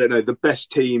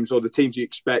best teams or the teams you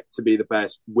expect to be the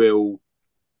best will.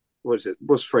 What's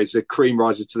the phrase? The cream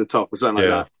rises to the top or something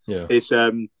like that. Yeah. It's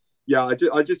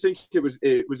I just think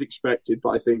it was expected, but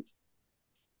I think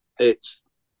it's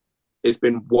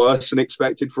been worse than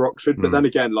expected for Oxford. But then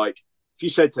again, like if you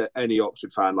said to any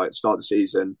Oxford fan, like start the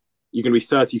season, you're going to be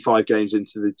 35 games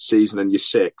into the season and you're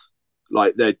sixth,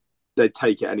 like they'd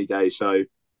take it any day. So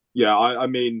yeah, I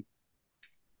mean,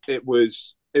 it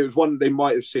was one they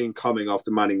might have seen coming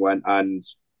after Manning went, and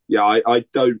yeah, I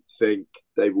don't think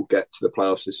they will get to the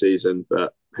playoffs this season,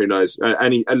 but who knows?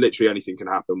 Literally anything can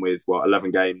happen with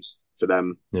 11 games for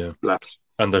them left.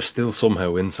 And they're still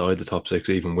somehow inside the top 6,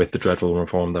 even with the dreadful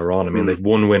reform they're on. I mean, they've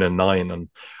 1 win and 9, and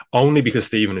only because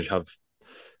Stevenage have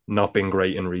not been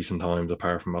great in recent times,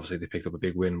 apart from obviously they picked up a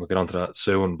big win. We'll get onto that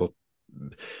soon. But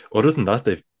other than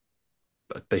that,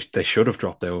 they should have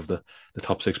dropped out of the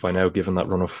top 6 by now, given that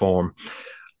run of form.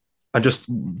 And just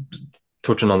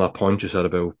touching on that point you said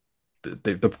about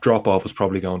the drop off was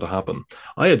probably going to happen.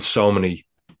 I had so many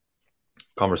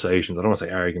conversations, I don't want to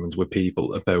say arguments, with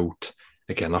people about,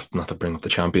 again, not to bring up the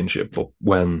Championship, but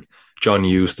when John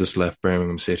Eustace left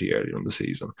Birmingham City earlier in the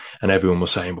season, and everyone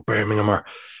was saying, but Birmingham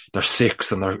they're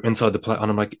 6th and they're inside the play,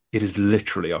 and I'm like, it is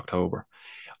literally October.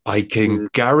 I can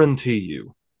guarantee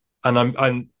you, and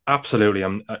I'm absolutely,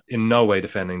 I'm in no way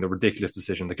defending the ridiculous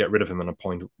decision to get rid of him and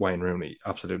appoint Wayne Rooney.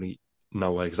 Absolutely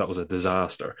no way, because that was a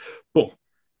disaster. But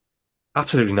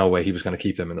absolutely no way he was going to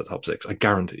keep them in the top 6. I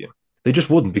guarantee you. They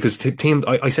just wouldn't, because teams,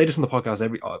 I say this in the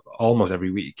podcast almost every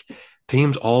week,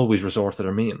 teams always resort to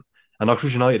their mean. And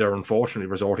Oxford United are unfortunately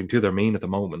resorting to their mean at the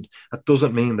moment. That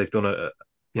doesn't mean they've done it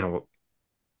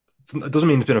doesn't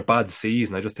mean it's been a bad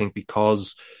season. I just think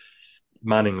because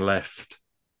Manning left,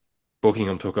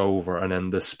 Buckingham took over, and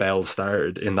then the spell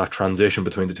started in that transition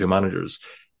between the two managers.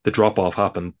 The drop-off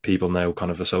happened. People now kind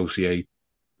of associate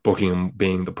Buckingham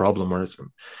being the problem, whereas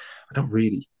I don't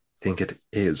really think it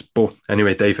is. But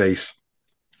anyway, they face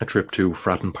a trip to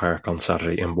Fratton Park on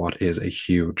Saturday in what is a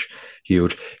huge,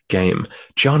 huge game.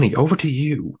 Johnny, over to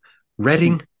you.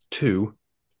 Reading 2,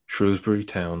 Shrewsbury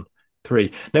Town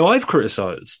 3. Now, I've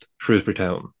criticised Shrewsbury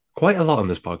Town quite a lot on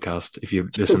this podcast. If you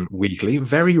listen weekly,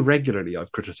 very regularly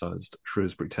I've criticised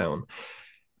Shrewsbury Town.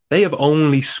 They have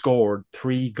only scored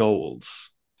 3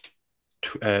 goals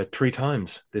 3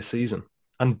 times this season.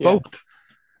 And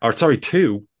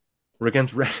 2 were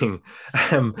against Reading.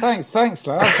 Thanks,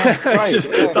 lad. That's great. I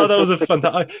just thought that was a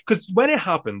fantastic... Because when it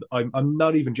happened, I'm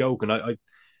not even joking.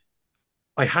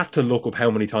 I had to look up how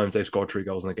many times they've scored 3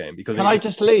 goals in a game, because I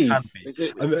just leave? I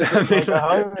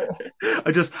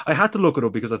had to look it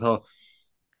up because I thought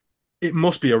it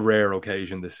must be a rare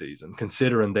occasion this season,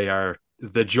 considering they are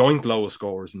the joint lowest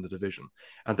scorers in the division,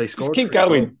 and they scored. Just keep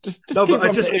going.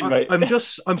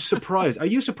 I'm surprised. Are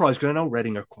you surprised? Because I know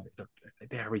Reading are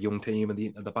they're a young team, and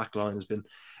the back line has been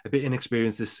a bit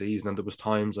inexperienced this season, and there was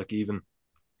times like even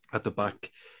at the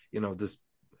back, there's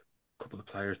a couple of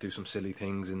players do some silly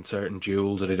things in certain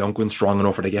duels, or they don't go in strong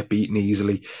enough, or they get beaten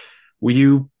easily. Were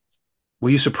you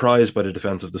surprised by the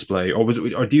defensive display, or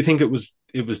do you think it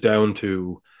was down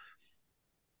to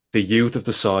the youth of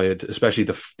the side, especially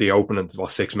the opening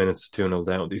 6 minutes, 2-0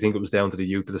 down? Do you think it was down to the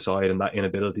youth of the side and that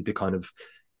inability to kind of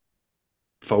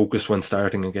focus when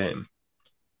starting a game?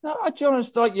 No, I'll be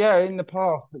honest, in the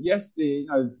past, but yesterday,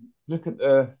 look at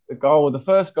the goal. The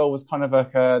first goal was kind of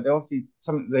like they obviously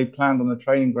something they planned on the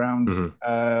training ground.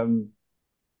 Mm-hmm.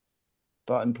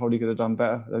 Button probably could have done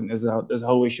better. I think there's a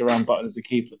whole issue around Button as a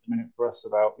keeper at the minute for us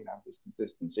about his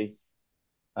consistency.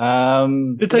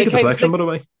 Did it take a deflection, by the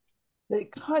way?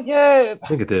 Yeah, I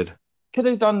think it did. Could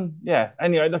have done. Yeah.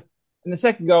 Anyway, and the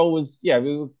second goal was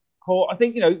we were caught. I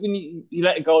think when you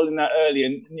let a goal in that early,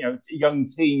 and a young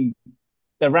team,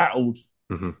 they're rattled.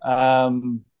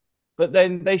 Mm-hmm. But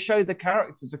then they showed the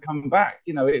character to come back.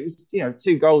 It was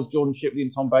 2 goals, Jordan Shipley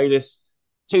and Tom Bayliss,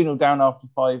 2-0 down after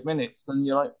 5 minutes, and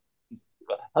you're like,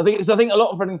 I think a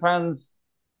lot of Reading fans,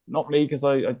 not me because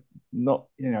I'm not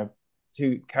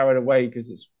too carried away because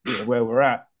it's where we're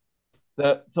at,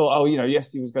 that thought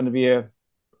yesterday was going to be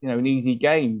an easy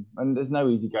game, and there's no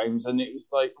easy games, and it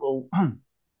was like, well,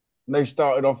 they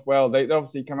started off well. They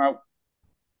obviously come out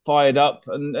fired up,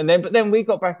 but then we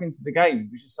got back into the game,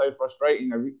 which is so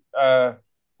frustrating.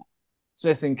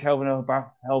 Smith and Kelvin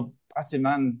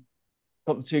Battyman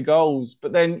got the 2 goals,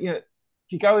 but then if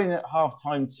you go in at half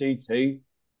time 2-2,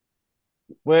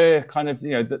 we're kind of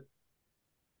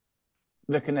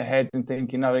looking ahead and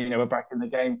thinking, we're back in the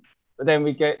game. But then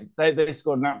they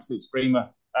scored an absolute screamer.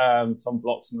 Tom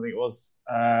Bloxham, I think it was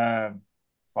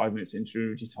 5 minutes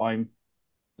into time.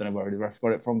 Don't know where the ref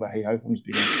got it from, but hey ho, I'm just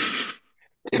being.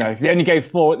 They only gave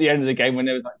 4 at the end of the game when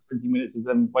there was like 20 minutes of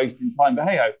them wasting time. But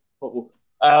hey ho, football.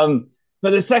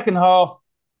 But the second half,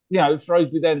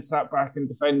 Shrewsbury then sat back and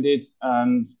defended,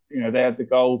 and they had the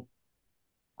goal.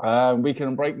 We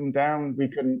couldn't break them down. We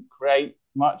couldn't create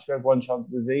much. We had 1 chance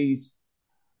of disease.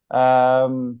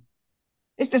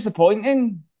 It's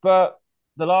disappointing, but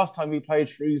the last time we played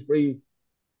Shrewsbury,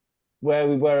 where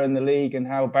we were in the league and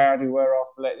how bad we were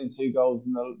after letting in 2 goals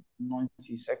in the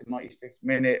 92nd, 95th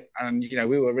minute, and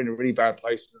we were in a really bad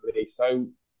place in the league. So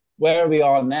where we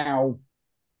are now,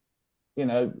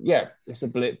 it's a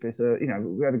blip. It's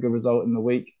we had a good result in the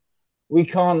week. We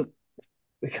can't,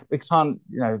 beggars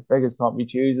can't be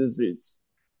choosers. It's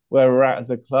where we're at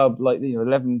as a club,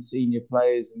 11 senior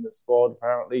players in the squad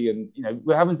apparently, and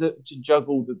we're having to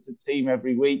juggle the team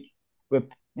every week. We're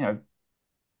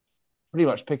pretty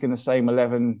much picking the same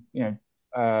 11.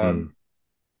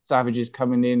 Savages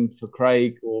coming in for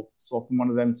Craig or swapping one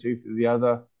of them 2 for the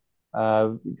other.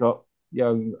 We've got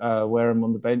young Wareham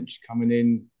on the bench coming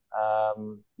in.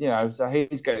 So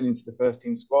he's getting into the first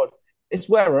team squad. It's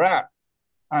where we're at,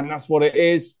 and that's what it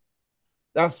is.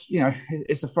 That's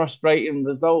it's a frustrating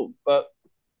result, but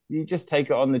you just take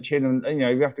it on the chin, and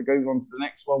you have to go on to the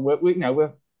next one.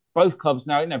 We're both clubs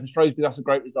now. For Shrewsbury, that's a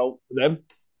great result for them.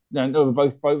 We're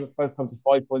both clubs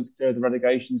are 5 points clear of the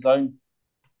relegation zone.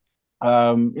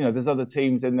 There's other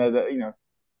teams in there that are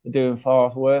doing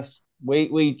far worse.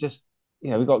 We just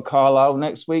we've got Carlisle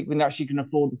next week. We actually can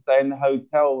afford to stay in the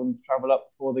hotel and travel up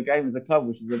before the game of the club,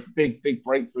 which is a big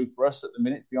breakthrough for us at the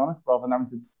minute, to be honest, rather than having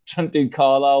to try and do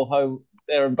Carlisle home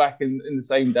there and back in the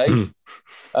same day.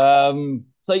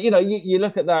 So you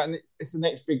look at that, and it's the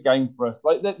next big game for us.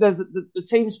 Like there's the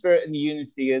team spirit and the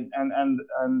unity and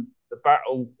the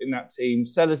battle in that team.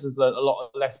 Sellers has learned a lot of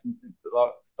lessons since the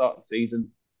start of the season.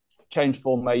 Changed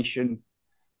formation,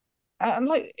 and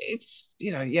it's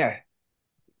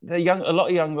they're young, a lot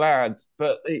of young lads,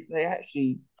 but they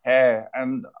actually care,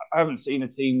 and I haven't seen a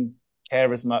team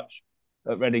care as much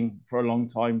at Reading for a long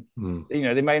time.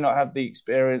 They may not have the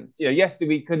experience.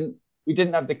 Yesterday we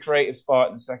didn't have the creative spark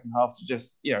in the second half to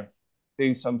just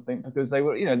do something, because they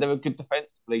were good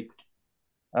defensively.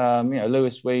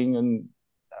 Lewis Wing and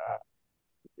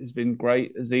has been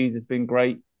great. Aziz has been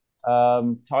great.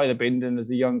 Tyler Binden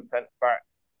as a young centre back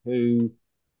who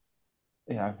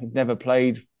had never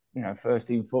played first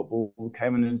team football,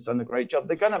 came in and has done a great job.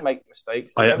 They're going to make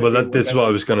mistakes. This is what I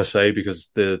was going to say,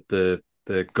 because the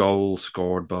goal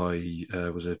scored by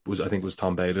I think it was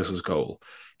Tom Bayliss' goal.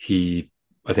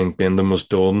 I think Binden was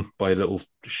done by a little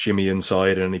shimmy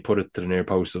inside, and he put it to the near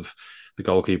post of the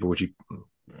goalkeeper, which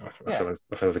I feel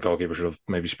like the goalkeeper should have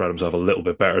maybe spread himself a little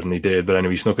bit better than he did. But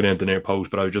anyway, he snuck it into the near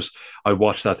post. But I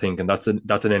watched that thinking that's an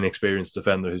inexperienced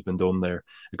defender who's been done there.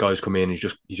 The guy's come in, he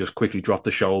just quickly dropped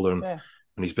the shoulder and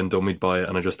he's been dummied by it.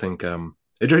 And I just think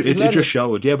it just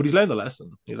showed. Yeah, but he's learned the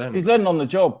lesson. He's learning on the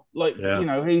job.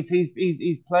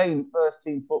 He's playing first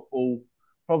team football.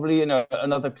 Probably in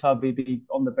another club, he'd be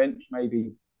on the bench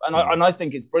maybe. And I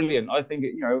think it's brilliant. I think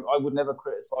I would never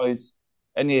criticise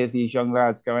any of these young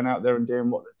lads going out there and doing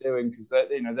what they're doing, because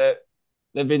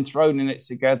they've been thrown in it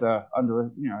together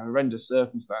under horrendous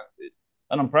circumstances,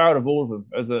 and I'm proud of all of them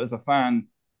as a fan.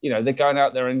 They're going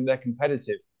out there and they're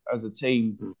competitive as a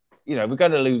team. We're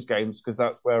going to lose games because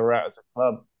that's where we're at as a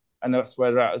club, and that's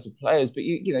where we're at as a players. But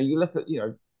you look at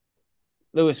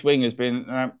Lewis Wing has been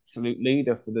an absolute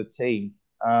leader for the team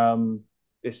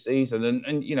this season,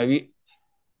 and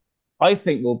I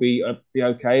think we'll be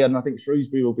okay, and I think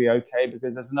Shrewsbury will be okay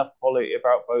because there's enough quality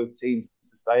about both teams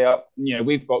to stay up.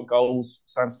 We've got goals.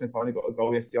 Sam Smith only got a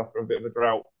goal yesterday after a bit of a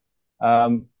drought.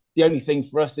 The only thing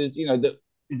for us is, that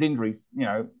is injuries.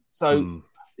 So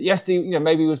yesterday,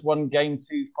 maybe was one game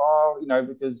too far.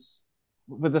 Because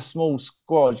with a small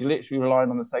squad, you're literally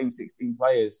relying on the same 16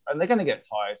 players, and they're going to get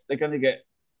tired. They're going to get,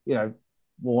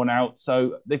 worn out.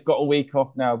 So they've got a week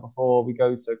off now before we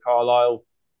go to Carlisle.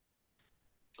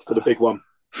 For the big one.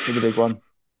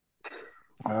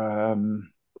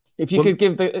 If you could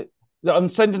give I'm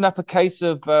sending up a case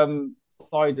of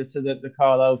cider to the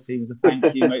Carlisle team as a thank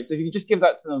you, mate. So if you could just give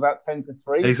that to them about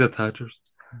 10-3. Case of Thatchers.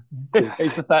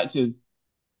 Case of Thatchers.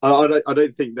 I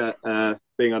don't think that players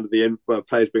being under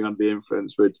the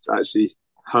influence would actually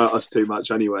hurt us too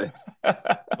much anyway.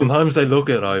 Sometimes they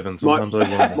look at Ivan. Sometimes they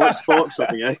won't. Might spark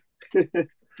something, eh?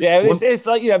 Yeah, it's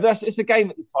like it's a game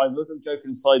at the time. Look, I'm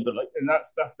joking aside, but and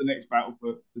that's the next battle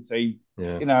for the team.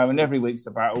 Yeah. And every week's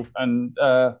a battle, and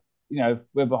we're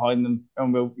behind them,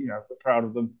 and we're proud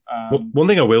of them. One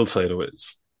thing I will say though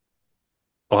is,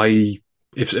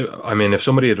 if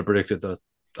somebody had predicted that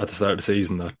at the start of the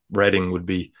season that Reading would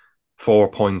be 4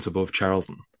 points above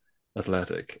Charlton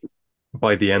Athletic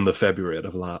by the end of February,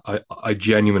 I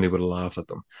genuinely would have laughed at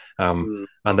them. And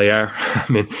they are. I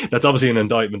mean, that's obviously an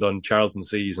indictment on Charlton's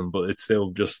season, but it's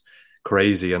still just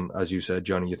crazy. And as you said,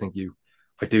 Johnny,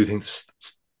 I do think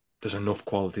there's enough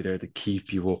quality there to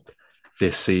keep you up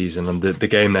this season. And the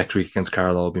game next week against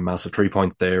Carlisle will be massive. 3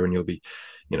 points there, and you'll be,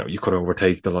 you could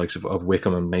overtake the likes of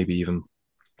Wickham and maybe even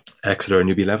Exeter, and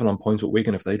you'll be level on points with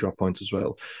Wigan if they drop points as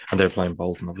well. And they're playing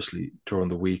Bolton, obviously, during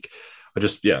the week.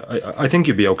 I think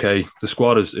you'd be okay. The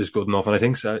squad is good enough, and I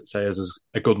think Sayers is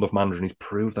a good enough manager, and he's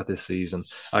proved that this season.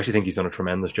 I actually think he's done a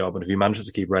tremendous job, and if he manages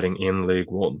to keep Reading in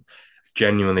League One,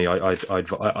 genuinely, I've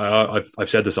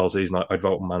said this all season. I'd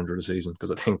vote manager of the season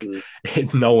because I think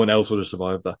no one else would have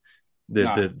survived that.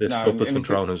 The stuff that's been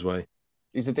thrown his way.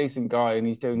 He's a decent guy, and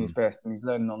he's doing his best, and he's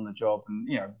learning on the job, and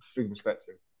big respect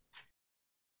to him.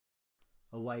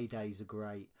 Away days are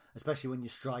great, especially when your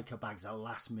striker bag's a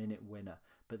last-minute winner.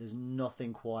 But there's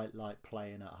nothing quite like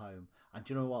playing at home. And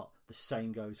do you know what? The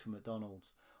same goes for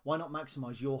McDonald's. Why not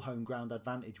maximise your home ground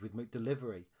advantage with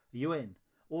McDelivery? Are you in?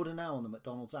 Order now on the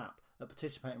McDonald's app. At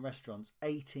participating restaurants,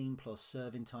 18 plus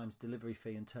serving times, delivery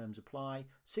fee and terms apply.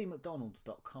 See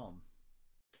mcdonalds.com.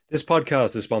 This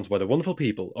podcast is sponsored by the wonderful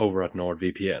people over at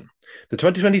NordVPN. The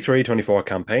 2023-24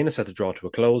 campaign is set to draw to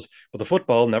a close, but the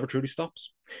football never truly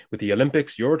stops. With the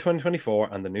Olympics, Euro 2024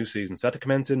 and the new season set to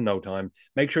commence in no time,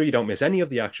 make sure you don't miss any of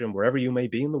the action wherever you may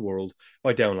be in the world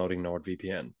by downloading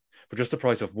NordVPN. For just the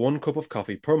price of 1 cup of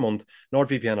coffee per month,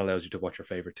 NordVPN allows you to watch your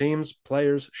favourite teams,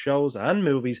 players, shows and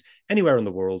movies anywhere in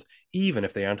the world, even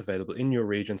if they aren't available in your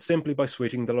region, simply by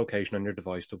switching the location on your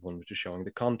device to one which is showing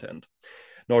the content.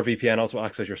 NordVPN also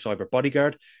acts as your cyber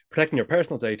bodyguard, protecting your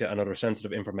personal data and other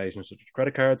sensitive information such as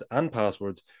credit cards and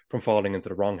passwords from falling into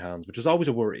the wrong hands, which is always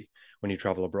a worry when you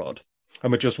travel abroad.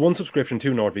 And with just one subscription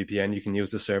to NordVPN, you can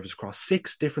use this service across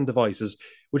 6 different devices,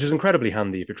 which is incredibly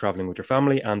handy if you're traveling with your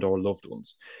family and or loved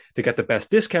ones. To get the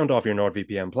best discount off your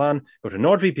NordVPN plan, go to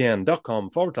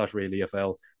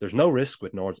nordvpn.com/realefl. There's no risk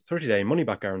with Nord's 30-day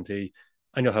money-back guarantee,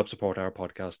 and you'll help support our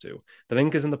podcast too. The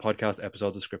link is in the podcast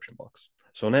episode description box.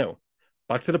 So now,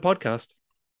 back to the podcast.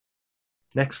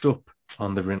 Next up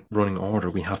on the running order,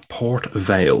 we have Port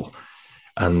Vale,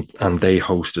 and they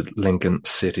hosted Lincoln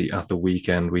City at the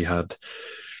weekend. We had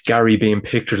Gary being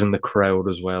pictured in the crowd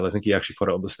as well. I think he actually put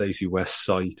it on the Stacey West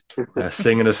site,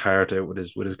 singing his heart out with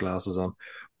his glasses on.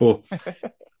 But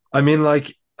I mean,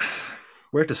 like,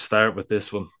 where to start with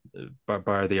this one?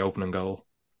 Bar the opening goal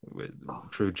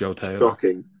through Joe Taylor.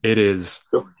 Shocking. It is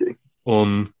shocking.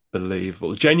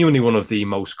 Unbelievable. Genuinely one of the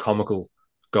most comical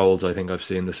goals I think I've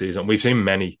seen this season. We've seen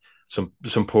many, some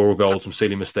poor goals, some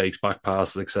silly mistakes, back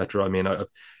passes, etc. I mean, I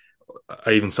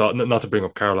even saw, not to bring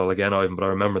up Carlisle again, Ivan, but I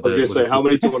remember how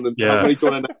many do you want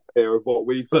to know here of what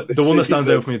we've done? The one that stands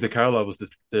out for me to Carlisle was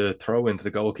the throw into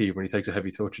the goalkeeper and he takes a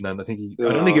heavy touch, and then I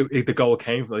don't think the goal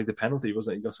came from the penalty,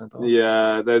 wasn't it? He got sent off.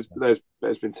 Yeah, there's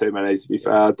been too many, to be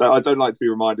fair. I don't like to be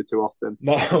reminded too often.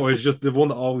 No, it's just the one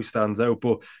that always stands out.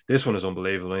 But this one is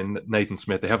unbelievable. I mean, Nathan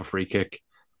Smith, they have a free kick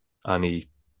and he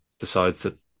decides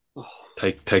to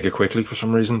take it quickly for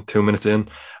some reason, 2 minutes in,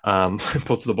 and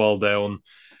puts the ball down,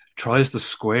 tries to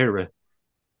square it,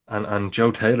 and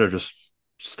Joe Taylor just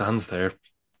stands there,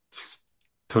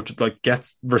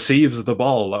 receives the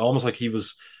ball, almost like he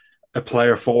was a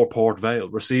player for Port Vale,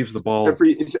 receives the ball.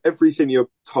 Everything you're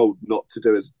told not to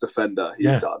do as a defender,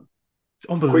 he's done. It's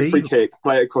unbelievable. Quick free kick,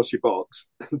 play it across your box,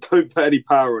 don't put any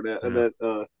power on it, and then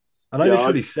And I Yeah,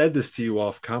 literally said this to you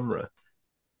off camera.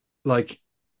 Like,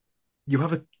 you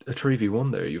have a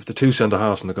 3v1 there. You have the two centre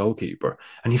halves and the goalkeeper,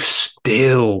 and you've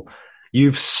still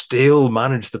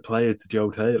managed to play it to Joe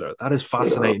Taylor. That is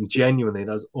fascinating. Genuinely,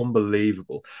 that's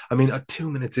unbelievable. I mean, at 2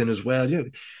 minutes in as well,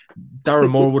 Darren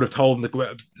Moore would have told him to go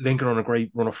out, Lincoln on a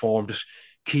great run of form. Just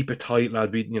keep it tight,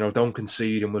 lad. Don't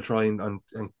concede, and we'll try and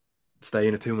stay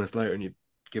in it 2 minutes later, and you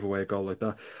give away a goal like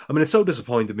that. I mean, it's so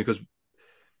disappointing because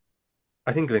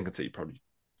I think Lincoln City probably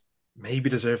maybe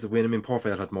deserved the win. I mean, Port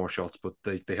Vale had more shots, but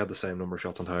they had the same number of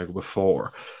shots on target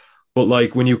before. But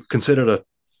like when you consider that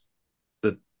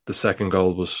the second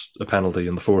goal was a penalty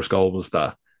and the first goal was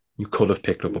that, you could have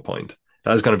picked up a point.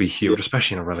 That is going to be huge,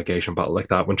 especially in a relegation battle like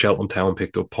that. When Cheltenham Town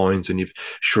picked up points and you've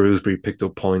Shrewsbury picked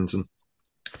up points, and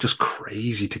just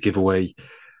crazy to give away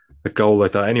a goal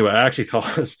like that. Anyway, I actually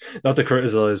thought, not to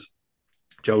criticise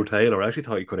Joe Taylor, I actually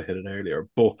thought he could have hit it earlier,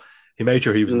 but he made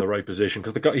sure he was in the right position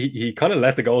because he kind of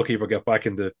let the goalkeeper get back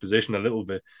into position a little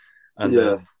bit, and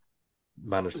then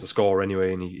managed to score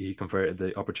anyway, and he converted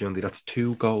the opportunity. That's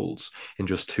 2 goals in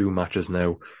just 2 matches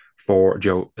now for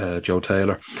Joe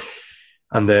Taylor.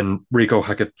 And then Rico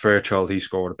Hackett-Fairchild, he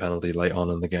scored a penalty late on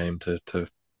in the game to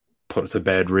put it to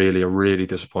bed. Really, a really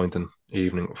disappointing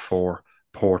evening for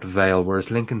Port Vale.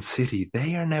 Whereas Lincoln City,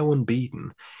 they are now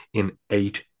unbeaten in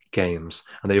 8 games,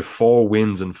 and they have 4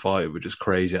 wins in 5, which is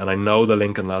crazy. And I know the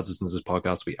Lincoln lads listen to this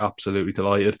podcast will be absolutely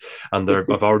delighted. And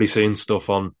I've already seen stuff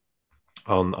on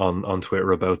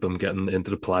Twitter about them getting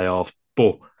into the playoff.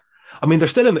 But I mean, they're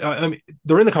still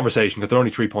they're in the conversation because they're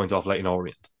only 3 points off Leyton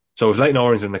Orient. So if Leyton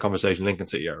Orient are in the conversation, Lincoln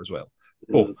City are as well.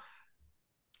 But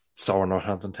so are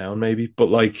Northampton Town, maybe. But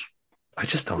like, I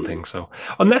just don't think so.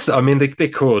 Unless, I mean, they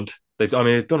could. They've done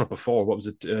it before. What was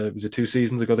it? Was it 2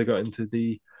 seasons ago they got into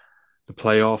the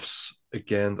playoffs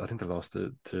again? I think they lost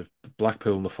to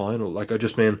Blackpool in the final. Like, I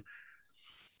just mean,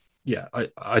 yeah,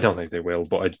 I don't think they will,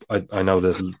 but I know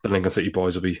the Lincoln City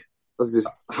boys will be.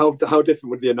 How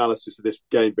different would the analysis of this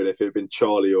game been if it had been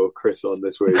Charlie or Chris on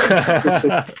this week?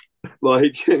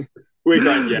 Like, we're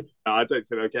going, I don't think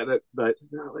they'll get it. But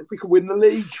we can win the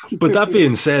league. But that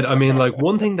being said, I mean, like,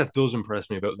 one thing that does impress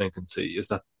me about Lincoln City is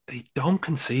that they don't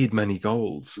concede many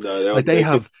goals. No,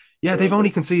 they've only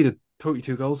conceded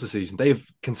 32 goals this season. They've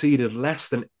conceded less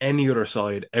than any other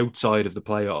side outside of the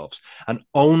playoffs, and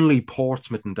only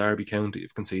Portsmouth and Derby County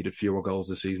have conceded fewer goals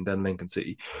this season than Lincoln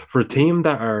City. For a team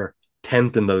that are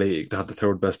 10th in the league to have the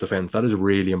 3rd best defence, that is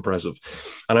really impressive.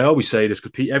 And I always say this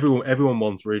because everyone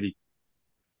wants really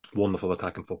wonderful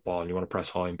attacking football and you want to press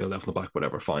high and build out from the back,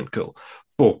 whatever, fine, cool.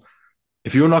 But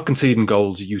if you're not conceding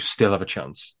goals, you still have a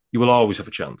chance. You will always have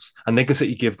a chance. And Lincoln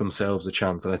City give themselves a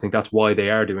chance. And I think that's why they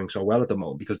are doing so well at the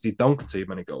moment, because they don't concede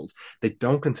many goals. They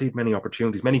don't concede many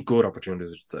opportunities, many good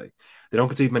opportunities, I should say. They don't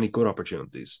concede many good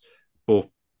opportunities.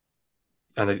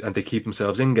 And they keep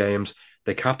themselves in games.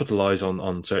 They capitalise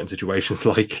on certain situations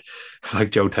like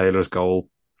Joe Taylor's goal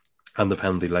and the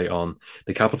penalty late on.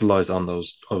 They capitalise on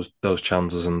those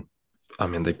chances, and I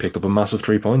mean, they picked up a massive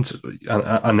 3 points,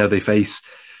 and now they face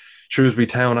Shrewsbury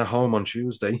Town at home on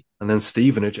Tuesday, and then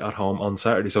Stevenage at home on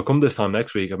Saturday. So come this time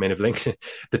next week, I mean, if Lincoln,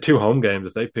 the 2 home games,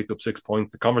 if they've picked up 6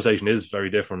 points, the conversation is very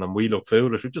different, and we look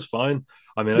foolish, which is fine.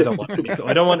 I mean, I don't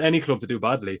want any club to do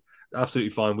badly.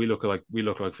 Absolutely fine. We look like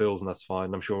fools, and that's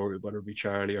fine. I'm sure whether it be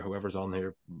Charlie or whoever's on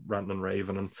here ranting and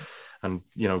raving and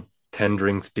 10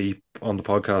 drinks deep on the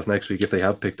podcast next week if they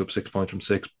have picked up 6 points from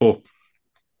 6. But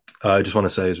I just want to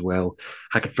say as well,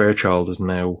 Hackett Fairchild is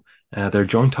now their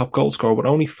joint top goal scorer with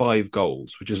only 5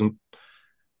 goals, which isn't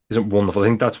wonderful. I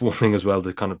think that's one thing as well,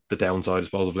 the kind of the downside, I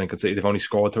suppose, of Lincoln City. They've only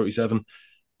scored 37,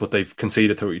 but they've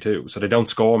conceded 32. So they don't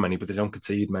score many, but they don't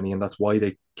concede many, and that's why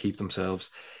they keep themselves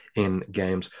in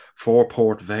games. For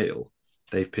Port Vale,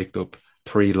 they've picked up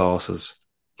 3 losses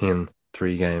in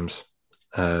 3 games.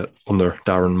 Under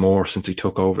Darren Moore since he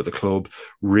took over the club.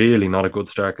 Really not a good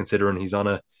start considering he's on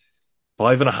a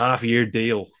 5.5-year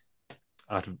deal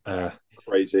at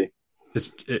crazy.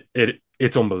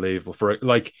 It's unbelievable for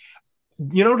like,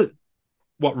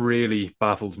 what really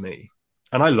baffles me,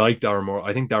 and I like Darren Moore.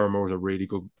 I think Darren Moore is a really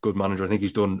good manager. I think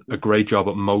he's done a great job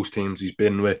at most teams he's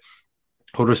been with.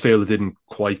 Huddersfield didn't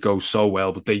quite go so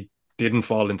well, but they didn't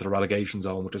fall into the relegation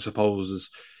zone, which I suppose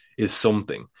is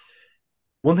something.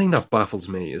 One thing that baffles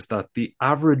me is that the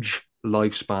average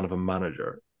lifespan of a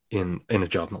manager in a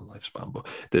job, not lifespan, but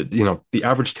the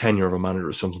average tenure of a manager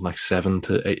is something like 7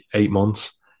 to 8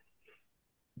 months.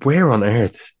 Where on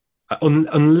earth,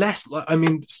 unless, I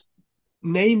mean,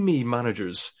 name me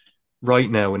managers right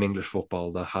now in English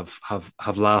football that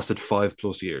have lasted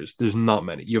 5+ years. There's not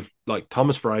many. You've like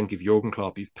Thomas Frank, you've Jurgen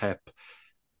Klopp, you've Pep.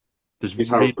 There's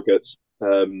Harold Ricketts.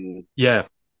 Yeah.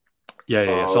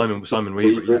 Yeah. Simon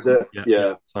Weaver. Is it?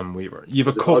 Yeah. Simon Weaver. You've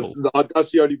a couple.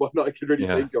 That's the only one that I can really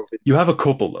think of. You have a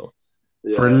couple though.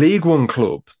 Yeah. For a League One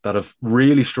club that have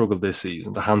really struggled this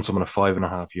season, to hand someone a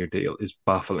 5.5-year deal is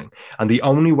baffling. And the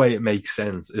only way it makes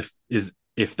sense is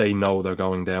if they know they're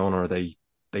going down or they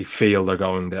feel they're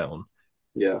going down.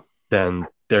 Yeah. Then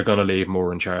they're going to leave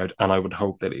Moore in charge, and I would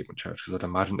hope they leave him in charge because I'd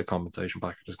imagine the compensation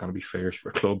package is going to be fierce for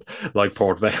a club like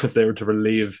Port Vale if they were to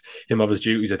relieve him of his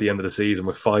duties at the end of the season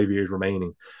with 5 years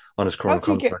remaining on his current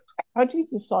contract. How do you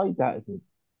decide that?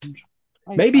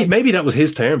 Maybe that was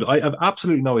his terms. I have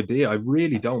absolutely no idea. I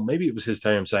really don't. Maybe it was his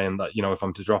terms saying that, if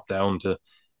I'm to drop down to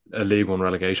a League One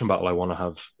relegation battle, I want to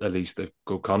have at least a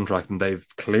good contract, and they've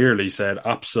clearly said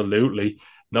absolutely.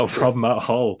 No problem at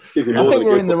all. I think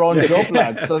we're in the wrong job,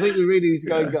 lads. So I think we really need to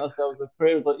go and get ourselves a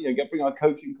career, bring our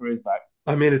coaching careers back.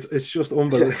 I mean, it's just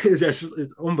unbelievable.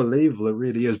 It's unbelievable. It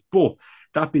really is. But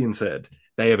that being said,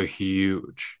 they have a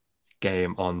huge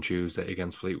game on Tuesday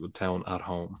against Fleetwood Town at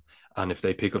home, and if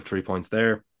they pick up 3 points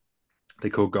there, they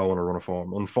could go on a run of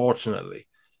form. Unfortunately,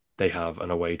 they have an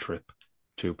away trip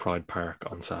to Pride Park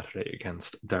on Saturday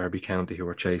against Derby County, who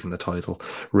are chasing the title.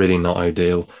 Really not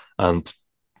ideal, and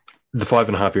the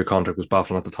 5.5-year contract was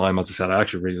baffling at the time. As I said, I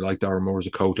actually really like Darren Moore as a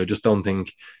coach. I just don't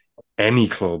think any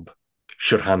club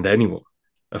should hand anyone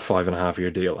a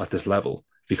 5.5-year deal at this level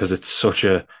because it's such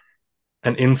an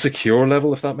insecure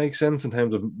level, if that makes sense, in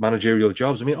terms of managerial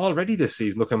jobs. I mean, already this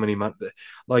season, look how many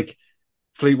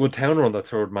Fleetwood Town are on their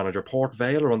third manager, Port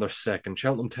Vale are on their second,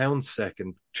 Cheltenham Town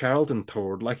second, Charlton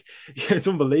third. It's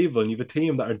unbelievable. And you have a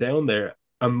team that are down there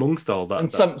amongst all that.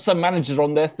 And some managers are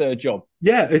on their third job.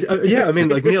 Yeah. I mean,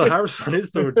 Neil Harris on his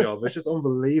third job. It's just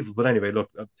unbelievable. But anyway, look,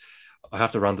 I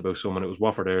have to rant about someone. It was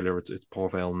Watford earlier. It's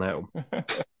Port Vale now.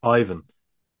 Ivan,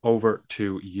 over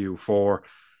to you for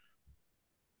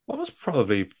what was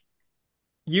probably...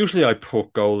 Usually I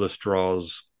put goalless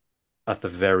draws at the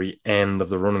very end of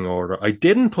the running order. I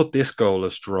didn't put this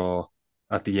goalless draw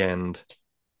at the end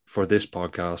for this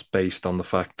podcast based on the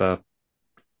fact that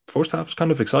first half was kind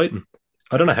of exciting.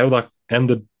 I don't know how that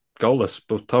ended goalless,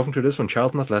 but talking through this one,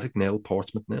 Charlton Athletic 0,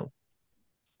 Portsmouth 0.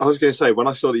 I was going to say, when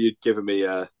I saw that you'd given me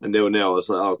a 0-0, I was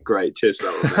like, oh, great, cheers to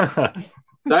that one.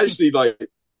 That's actually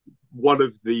one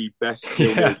of the best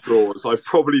 0-0 draws I've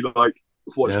probably watched,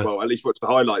 at least watched the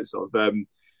highlights of.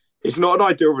 It's not an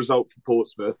ideal result for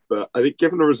Portsmouth, but I think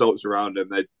given the results around them,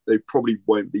 they probably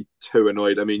won't be too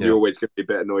annoyed. I mean, you're always going to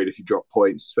be a bit annoyed if you drop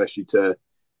points, especially to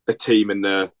a team in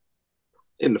the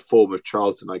form of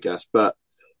Charlton, I guess. But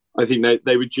I think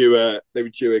they would due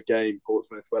a game,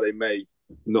 Portsmouth, where they may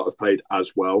not have played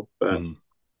as well. But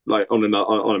on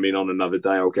another day,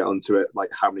 I'll get onto it.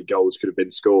 How many goals could have been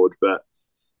scored? But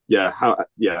a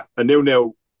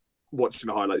 0-0. Watching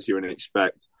the highlights, you wouldn't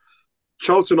expect.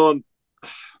 Charlton on.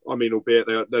 I mean, albeit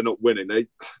they're not winning,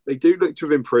 they do look to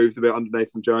have improved a bit under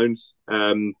Nathan Jones.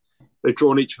 They've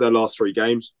drawn each of their last 3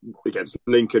 games against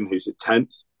Lincoln, who's at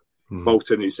 10th,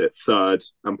 Bolton, who's at 3rd,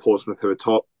 and Portsmouth, who are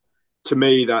top. To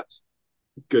me, that's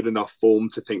good enough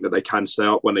form to think that they can stay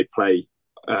up when they play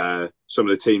some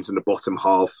of the teams in the bottom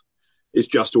half. It's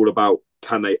just all about,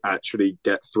 can they actually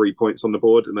get 3 points on the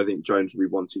board? And I think Jones will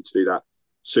be wanting to do that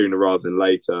sooner rather than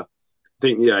later. I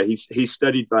think, he's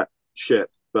steadied that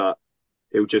ship, but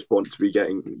he'll just want to be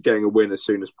getting a win as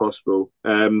soon as possible.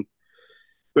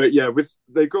 But yeah,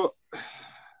 they've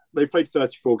played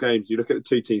 34 games. You look at the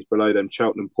 2 teams below them,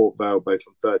 Cheltenham and Port Vale, both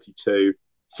on 32.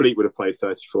 Fleetwood have played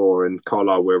 34, and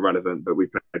Carlisle were relevant, but we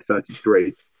played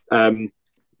 33. But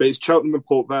it's Cheltenham and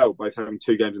Port Vale both having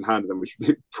 2 games in hand of them, which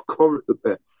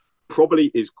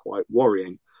probably is quite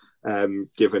worrying,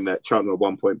 given that Cheltenham are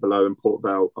 1 point below and Port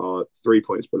Vale are 3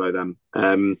 points below them.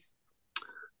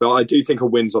 But I do think a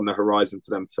win's on the horizon for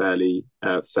them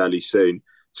fairly soon.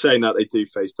 Saying that, they do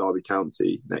face Derby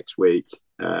County next week.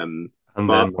 And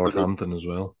then Northampton as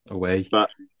well, away. But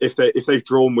if they've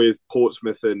drawn with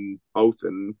Portsmouth and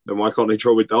Bolton, then why can't they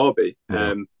draw with Derby?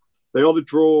 Yeah. They are the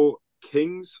draw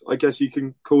kings, I guess you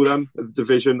can call them, of the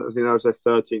division. I think that was their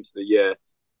 13th of the year.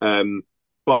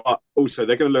 But also,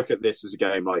 they're going to look at this as a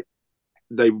game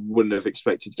they wouldn't have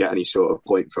expected to get any sort of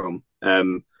point from.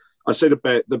 I'd say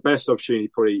the best opportunity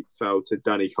probably fell to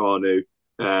Danny Carnu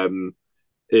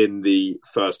in the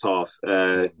first half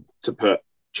to put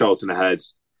Charlton ahead.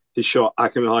 His shot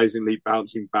agonisingly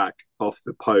bouncing back off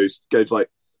the post, goes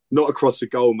not across the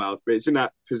goal mouth, but it's in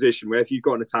that position where if you've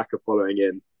got an attacker following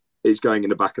in, it's going in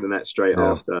the back of the net straight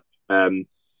after. I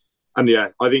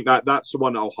think that's the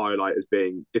one I'll highlight as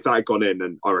being, if that had gone in,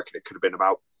 and I reckon it could have been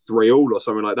about 3-3 or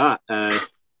something like that.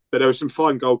 But there was some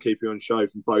fine goalkeeping on show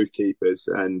from both keepers,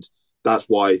 and that's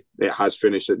why it has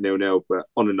finished at 0-0. But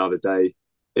on another day,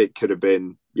 it could have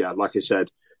been yeah, like I said,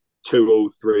 2-2,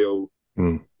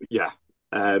 3-2. Yeah.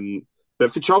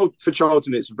 But for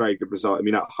Charlton, it's a very good result. I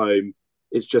mean, at home,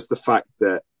 it's just the fact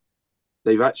that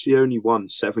they've actually only won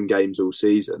 7 games all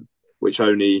season, which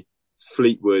only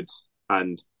Fleetwood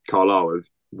and Carlisle have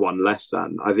won less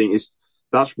than. I think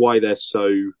that's why they're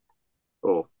so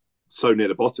near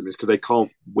the bottom, is because they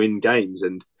can't win games,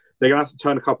 and they're going to have to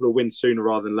turn a couple of wins sooner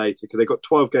rather than later, because they've got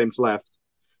 12 games left.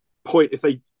 If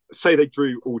they say they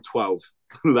drew all 12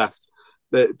 left,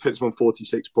 that puts them on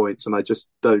 46 points, and I just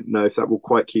don't know if that will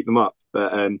quite keep them up.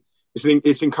 But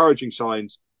it's encouraging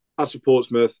signs. As for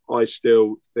Portsmouth, I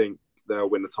still think they'll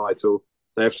win the title.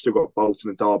 They've still got Bolton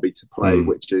and Derby to play,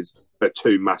 which is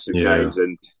 2 massive games.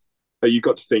 And you've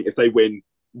got to think, if they win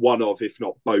one of, if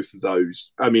not both of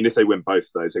those, I mean, if they win both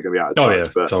of those, they're going to be out of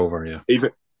touch. But it's over, yeah.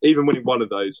 Even winning one of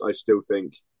those, I still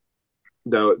think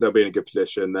they'll be in a good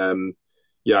position.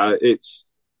 It's,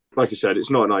 like I said,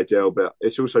 it's not an ideal, but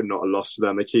it's also not a loss to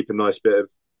them. They keep a nice bit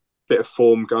of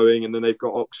form going, and then they've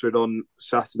got Oxford on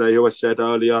Saturday, who I said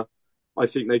earlier, I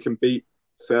think they can beat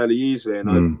fairly easily.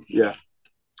 And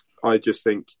I just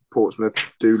think Portsmouth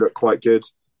do look quite good,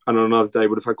 and on another day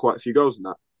would have had quite a few goals in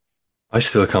that. I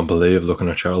still can't believe, looking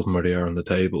at Charlton where they are on the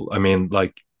table. I mean,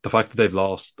 like, the fact that they've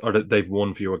lost, or that they've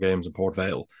won fewer games in Port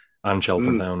Vale and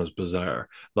Cheltenham Town, is bizarre.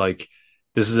 Like,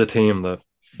 this is a team that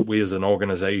we as an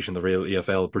organisation, the real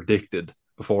EFL, predicted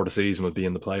before the season would be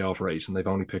in the playoff race, and they've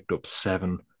only picked up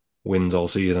 7 wins all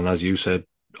season. And as you said,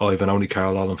 Ivan, only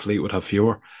Carlisle and Fleetwood have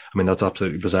fewer. I mean, that's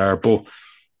absolutely bizarre. But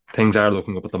things are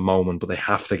looking up at the moment, but they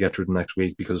have to get through the next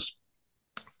week, because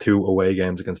 2 away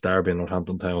games against Derby and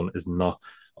Northampton Town is not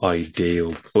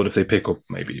ideal. But if they pick up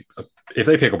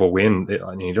a win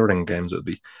in either of games, it would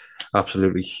be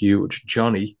absolutely huge.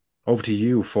 Johnny, over to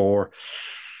you for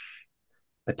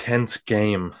a tense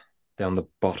game down the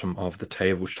bottom of the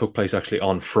table, which took place actually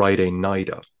on Friday night.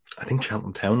 I think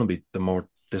Cheltenham Town will be the more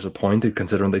disappointed,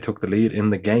 considering they took the lead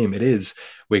in the game. It is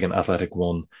Wigan Athletic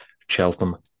 1,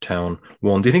 Cheltenham Town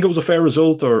 1. Do you think it was a fair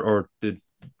result, or do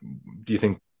you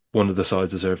think one of the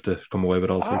sides deserved to come away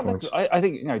with all 3 points? I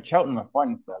think Cheltenham are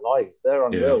fighting for their lives. They're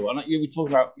unreal. And you were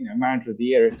talking about manager of the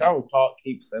year. If Darryl Clark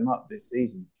keeps them up this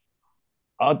season,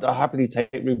 I'd happily take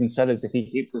Ruben Sellers if he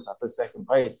keeps us up at second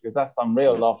place, because that's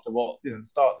unreal after the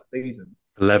start of the season.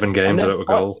 11 games without a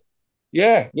goal.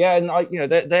 Yeah, and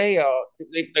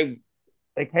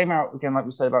they came out again, like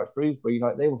we said about Shrewsbury.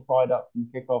 Like, they were fired up from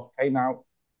kickoff. Came out,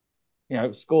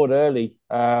 scored early.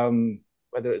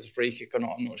 Whether it's a free kick or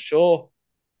not, I'm not sure.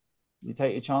 You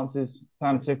take your chances.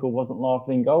 Sam Tickle wasn't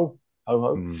laughing in goal. Ho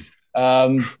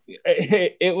ho.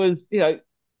 It was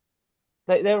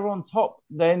they were on top.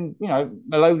 Then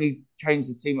Maloney changed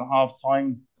the team at half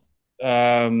time.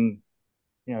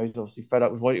 He's obviously fed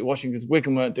up with Washington, because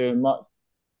Wigan weren't doing much.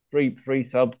 Three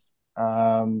subs.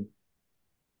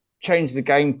 Changed the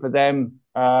game for them.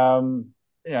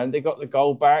 They got the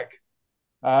goal back.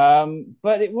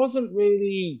 But it wasn't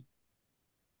really.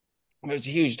 It was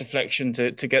a huge deflection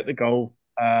to get the goal.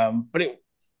 But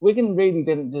Wigan really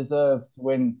didn't deserve to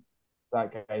win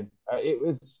that game. It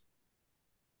was,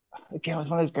 again, it was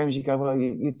one of those games you go, well,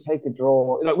 you take a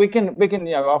draw. Like, Wigan,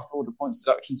 after all the points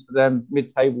deductions for them,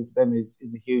 mid-table for them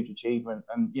is a huge achievement.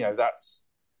 And,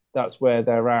 that's where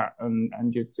they're at.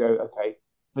 And you go, okay,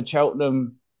 for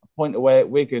Cheltenham, a point away at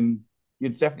Wigan,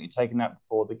 you'd definitely taken that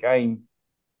before the game.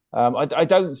 I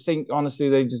don't think, honestly,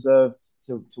 they deserved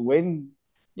to win.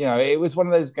 It was one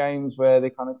of those games where they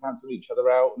kind of cancel each other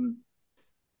out, and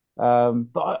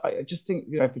but I just think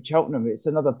for Cheltenham, it's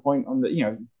another point on the.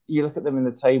 You look at them in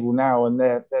the table now, and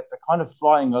they're kind of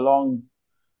flying along.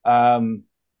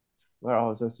 Where I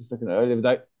was just looking at earlier,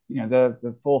 they're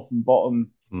fourth and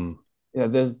bottom.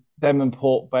 There's them and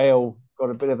Port Vale got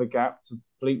a bit of a gap to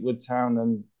Fleetwood Town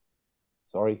and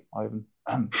Ivan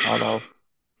Carlisle.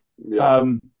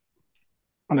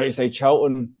 I know you say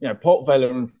Charlton, Port Vale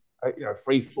are in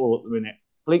free fall at the minute.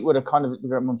 Fleetwood are kind of, we'll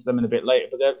get onto them in a bit later,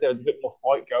 but there's a bit more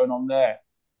fight going on there.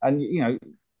 And,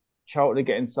 Charlton are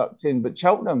getting sucked in. But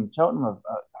Cheltenham have,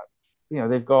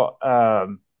 they've got, I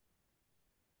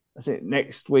think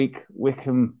next week,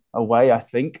 Wickham away, I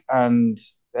think. And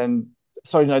then,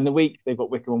 in the week, they've got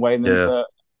Wickham away and then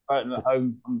Burton at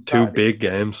home on Saturday. 2 big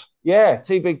games. Yeah,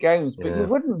 2 big games. But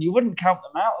you wouldn't count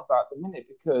them out of that at the minute,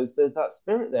 because there's that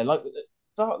spirit there. Like, at the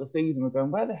start of the season, we're going,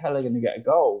 where the hell are they going to get a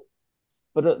goal?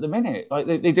 But at the minute, like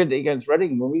they did it against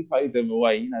Reading when we played them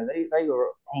away. They were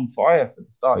on fire for the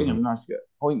start. Nice to get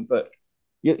a point, but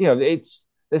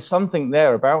there's something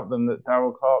there about them that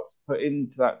Darryl Clark's put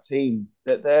into that team,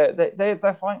 that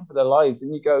they're fighting for their lives.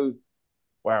 And you go,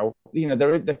 wow,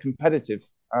 they're competitive.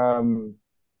 I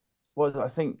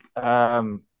think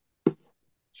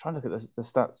trying to look at the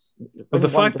stats. But the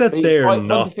fact that they're one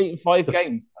not defeat in 5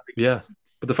 games, I think. Yeah,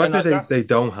 but the fact that that's they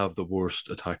don't have the worst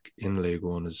attack in League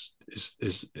One is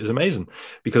amazing,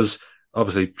 because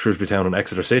obviously Shrewsbury Town and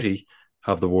Exeter City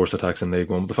have the worst attacks in League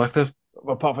One. But the fact that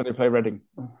apart from they play Reading,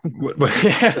 but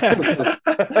the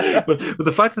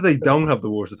fact that they don't have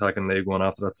the worst attack in League One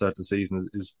after that start of the season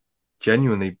is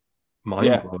genuinely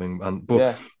mind blowing.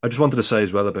 But I just wanted to say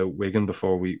as well about Wigan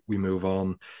before we move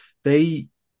on. They're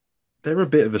a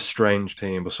bit of a strange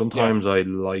team, but sometimes I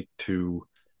like to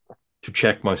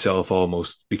check myself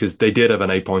almost, because they did have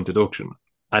an 8-point deduction,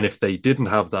 and if they didn't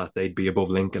have that, they'd be above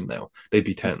Lincoln now. They'd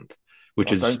be 10th,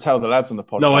 which is don't tell the lads on the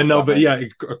podcast. No, I know, but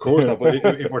of course not. But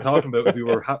if we're talking about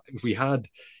if we had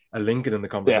a Lincoln in the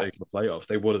conversation of playoffs,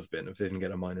 they would have been if they didn't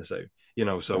get a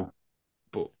 -8. So,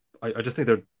 but I just think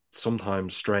they're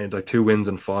sometimes strange, like 2 wins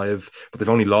and 5, but they've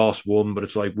only lost 1. But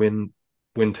it's like win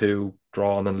 2,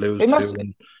 draw, and then lose 2.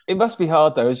 It must be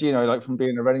hard though, as you know, like from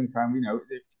being a Reading fan,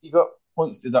 you got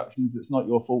points deductions. It's not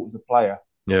your fault as a player.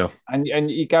 Yeah, and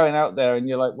you're going out there and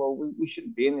you're like, well, we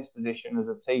shouldn't be in this position as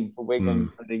a team for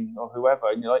Wigan, Reading, or whoever.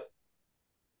 And you're like,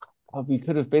 oh, we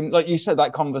could have been, like you said,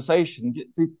 that conversation.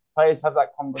 Do players have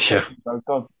that conversation? Yeah.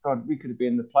 Oh, God, we could have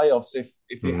been in the playoffs if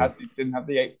we didn't have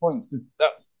the 8 points, because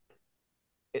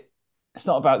it's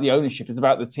not about the ownership, it's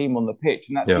about the team on the pitch,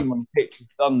 and that team on the pitch has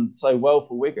done so well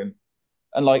for Wigan.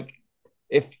 And like,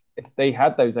 if they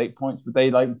had those 8 points, would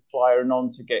they like flying on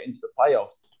to get into the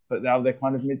playoffs? But now they're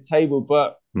kind of mid-table.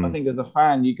 But I think as a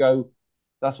fan, you go,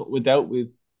 that's what we're dealt with.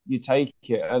 You take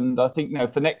it. And I think,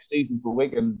 for next season for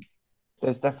Wigan,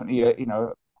 there's definitely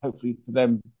hopefully for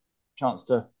them, chance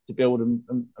to build and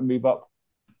move up.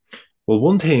 Well,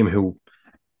 one team who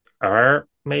are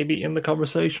maybe in the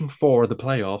conversation for the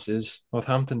playoffs is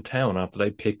Northampton Town, after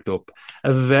they picked up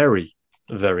a very,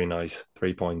 very nice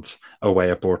 3 points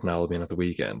away at Burton Albion at the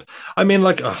weekend. I mean,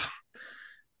 like, I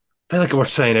feel like we're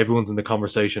saying everyone's in the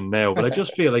conversation now, but I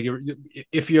just feel like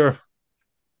they're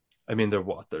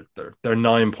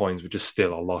 9 points, which is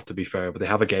still a lot, to be fair, but they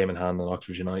have a game in hand on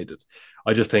Oxford United.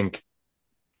 I just think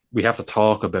we have to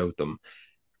talk about them,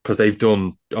 because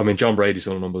John Brady's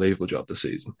done an unbelievable job this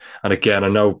season. And again, I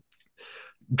know,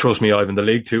 trust me, Ivan, the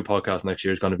League 2 podcast next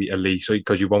year is going to be elite, so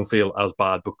because you won't feel as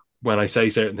bad. But when I say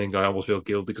certain things, I almost feel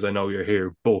guilty because I know you're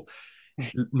here. But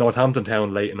Northampton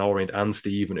Town, Leyton Orient, and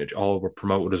Stevenage all were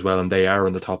promoted as well, and they are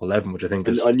in the top 11, which I think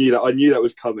is. I knew that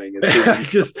was coming. I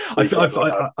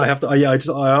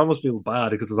almost feel bad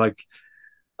because it's like.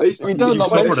 He doesn't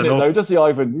not mention it though, does he,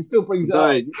 Ivan? He still brings it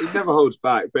up. He never holds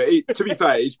back. But to be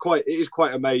fair, it is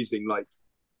quite amazing. Like,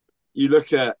 you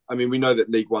look at, we know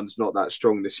that League One's not that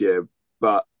strong this year,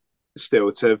 but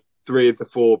still, to have 3 of the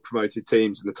 4 promoted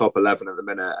teams in the top 11 at the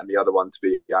minute, and the other one to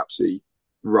be absolutely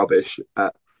rubbish. I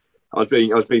was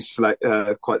being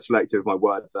quite selective with my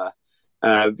word there,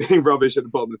 being rubbish at the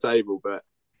bottom of the table. But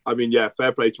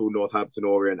fair play to all Northampton,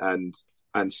 Orient,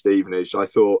 and Stevenage. I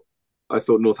thought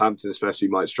Northampton especially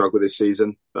might struggle this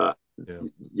season, but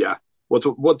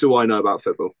what do I know about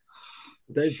football?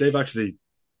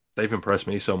 They've impressed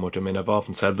me so much. I've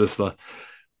often said this, that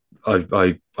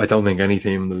I don't think any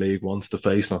team in the league wants to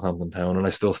face Northampton Town, and I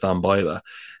still stand by that.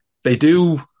 They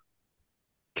do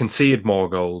concede more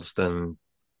goals than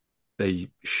they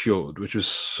should, which was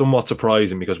somewhat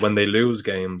surprising, because when they lose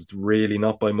games, really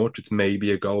not by much. It's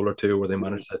maybe a goal or two where they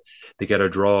manage to get a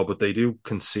draw, but they do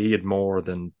concede more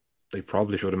than they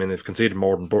probably should. They've conceded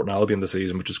more than Burton Albion this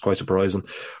season, which is quite surprising.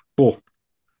 But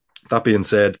that being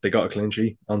said, they got a clean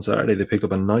sheet on Saturday. They picked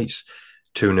up a nice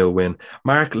 2-0 win.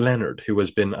 Mark Leonard, who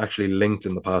has been actually linked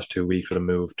in the past 2 weeks with a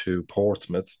move to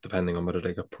Portsmouth, depending on whether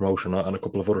they got promotion or not, and a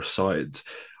couple of other sides,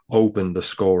 opened the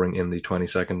scoring in the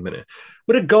 22nd minute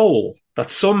with a goal that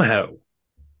somehow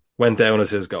went down as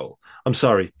his goal. I'm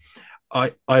sorry.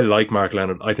 I like Mark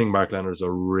Leonard. I think Mark Leonard is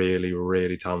a really,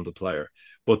 really talented player.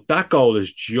 But that goal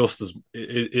is just as...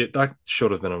 that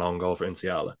should have been an own goal for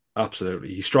Inciala.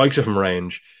 Absolutely. He strikes it from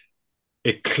range.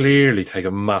 It clearly takes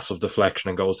a massive deflection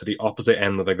and goes to the opposite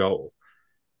end of the goal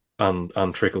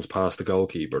and trickles past the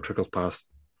goalkeeper, trickles past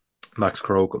Max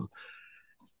Crocombe.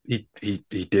 He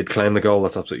did claim the goal.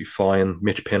 That's absolutely fine.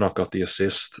 Mitch Pinnock got the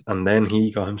assist, and then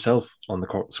he got himself on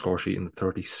the score sheet in the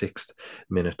 36th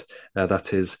minute. That's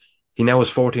his... He now has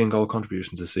 14 goal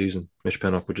contributions this season, Mitch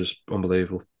Pinnock, which is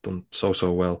unbelievable. Done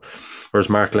so well. Whereas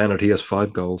Mark Leonard, he has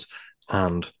 5 goals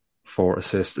and 4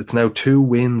 assists. It's now 2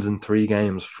 wins in 3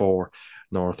 games for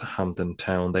Northampton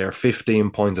Town. They are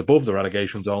 15 points above the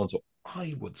relegation zone, so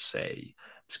I would say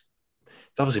it's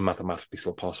obviously mathematically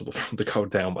still possible for them to go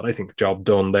down, but I think job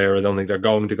done there. I don't think they're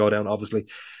going to go down, obviously.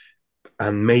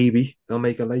 and maybe they'll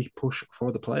make a late push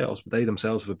for the playoffs. But they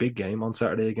themselves have a big game on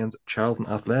Saturday against Charlton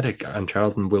Athletic, and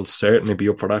Charlton will certainly be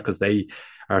up for that because they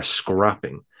are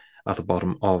scrapping at the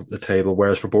bottom of the table.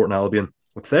 Whereas for Burton Albion,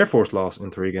 it's their first loss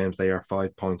in 3 games. They are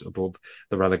 5 points above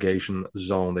the relegation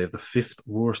zone. They have the 5th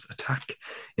worst attack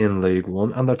in League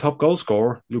One, and their top goal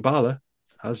scorer, Lubala,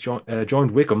 has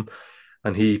joined Wickham,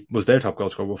 and he was their top goal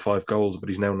scorer with 5 goals, but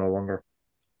he's now no longer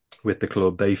with the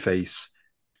club. They face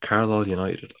Carlisle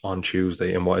United on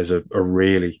Tuesday in what is a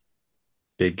really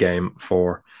big game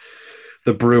for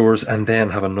the Brewers, and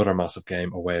then have another massive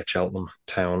game away at Cheltenham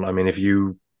Town. I mean,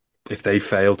 if they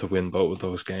fail to win both of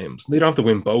those games, they don't have to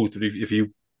win both, but if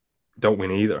you don't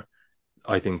win either,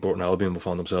 I think Burton Albion will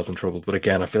find themselves in trouble. But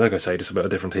again, I feel like I say this about a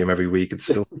different team every week. It's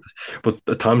still, but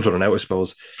the time's running out, I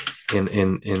suppose,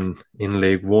 in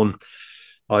League One.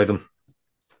 Ivan,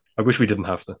 I wish we didn't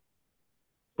have to,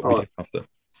 but we didn't have to.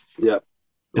 Yeah.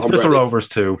 It's Bristol Rovers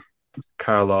 2,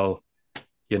 Carlisle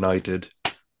United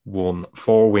 1.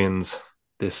 4 wins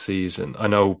this season. I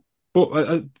know,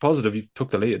 but positive, you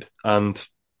took the lead and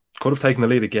could have taken the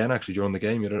lead again actually during the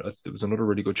game. There was another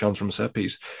really good chance from a set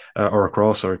piece or a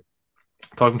cross. Or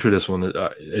talking through this one,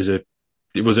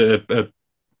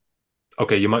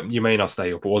 okay? You may not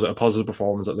stay up, but was it a positive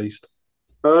performance at least?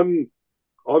 I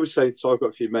would say so. I've got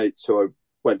a few mates who I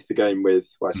went to the game with.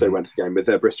 Well, I say went to the game with.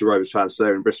 They're Bristol Rovers fans, so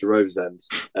they're in Bristol Rovers ends.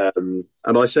 And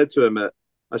I said to him,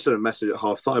 I sent a message at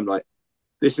half time, like,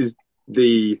 this is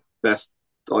the best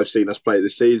I've seen us play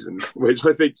this season, which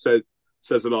I think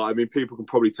says a lot. I mean, people can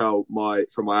probably tell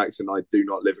from my accent, I do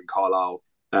not live in Carlisle.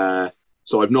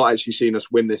 So I've not actually seen us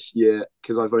win this year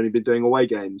because I've only been doing away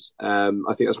games. I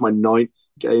think that's my 9th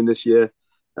game this year.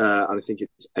 And I think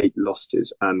it's 8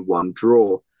 losses and 1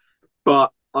 draw.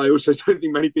 But I also don't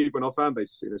think many people in our fan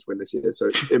base have seen us win this year. So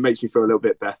it makes me feel a little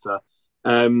bit better.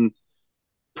 The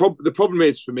problem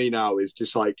is for me now is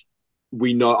just like,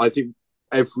 I think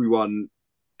everyone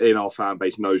in our fan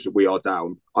base knows that we are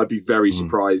down. I'd be very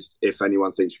surprised if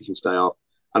anyone thinks we can stay up.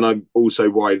 And I'm also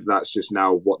worried that's just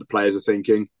now what the players are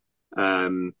thinking,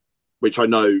 which I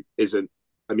know isn't.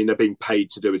 I mean, they're being paid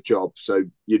to do a job, so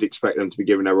you'd expect them to be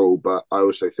giving their all. But I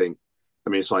also think, I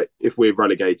mean, it's like if we're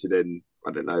relegated in,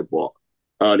 I don't know what,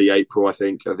 early April, I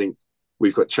think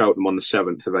we've got Cheltenham on the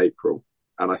 7th of April.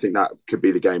 And I think that could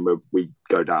be the game where we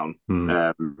go down.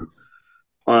 I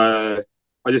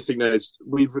just think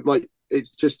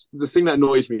it's just the thing that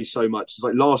annoys me so much is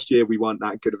like last year we weren't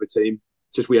that good of a team.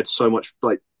 It's just we had so much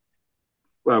we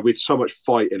had so much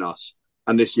fight in us,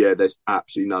 and this year there's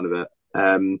absolutely none of it.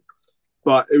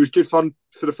 But it was good fun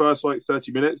for the first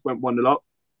 30 minutes. Went 1-0 up.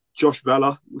 Josh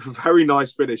Vella, very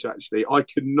nice finish actually. I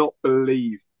could not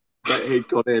believe that he'd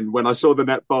gone in. When I saw the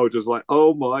net bulge, I was like,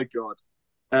 oh my god.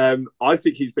 I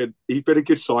think he's been a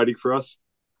good signing for us.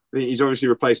 I think he's obviously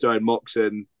replaced Owen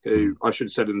Moxon, who I should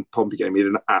have said in the Pompey game, he had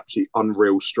an absolutely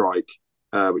unreal strike,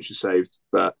 which was saved,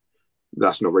 but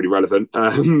that's not really relevant.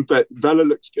 But Vella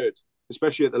looks good,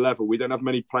 especially at the level. We don't have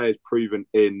many players proven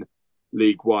in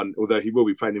League One, although he will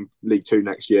be playing in League Two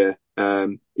next year.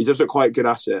 He does look quite a good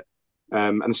asset.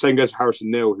 And the same goes for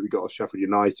Harrison Neal, who we got off Sheffield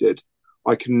United.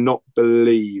 I cannot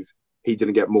believe he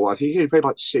didn't get more. I think he played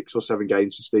 6 or 7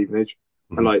 games for Stevenage.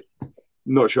 And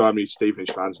not sure how many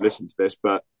Stevenage fans listen to this,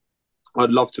 but I'd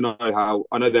love to know how.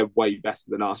 I know they're way better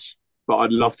than us, but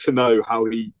I'd love to know how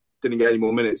he didn't get any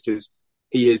more minutes because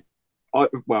he is.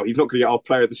 He's not going to get our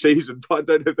player of the season, but I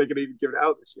don't know if they can even give it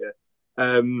out this year.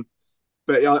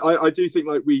 But yeah, I do think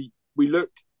we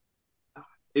look.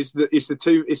 It's the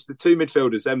two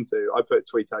midfielders, them two. I put a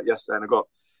tweet out yesterday, and I got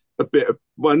a bit of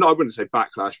I wouldn't say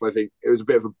backlash, but I think it was a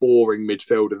bit of a boring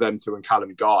midfield of them two and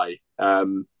Callum Guy.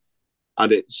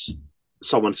 And it's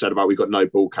someone said about we've got no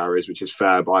ball carriers, which is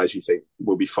fair, but I actually think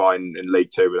we'll be fine in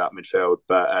League Two without midfield.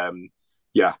 But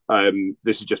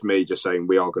this is just me just saying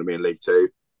we are going to be in League Two.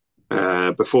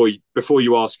 Before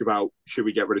you ask about should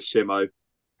we get rid of Simo,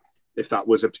 if that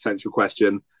was a potential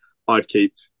question, I'd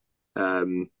keep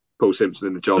Paul Simpson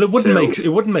in the job. Well, it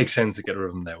wouldn't make sense to get rid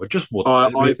of him now. It just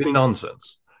wouldn't. It'd be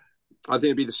nonsense. I think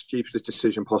it'd be the stupidest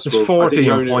decision possible. It's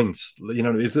 14 points.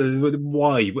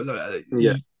 Why?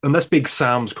 Yeah. Unless Big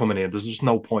Sam's coming in, there's just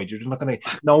no point. You're just not going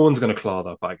to. No one's going to claw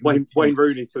that back. Wayne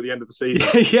Rooney till the end of the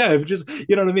season. Yeah, just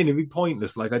you know what I mean. It'd be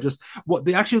pointless. The question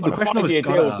I was going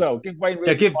to ask. Give Wayne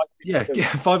Rooney. Give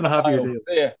 5.5 year deal.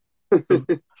 Yeah.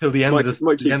 Till the end of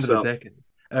the decade.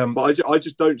 But I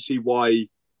just don't see why.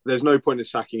 There's no point in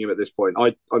sacking him at this point.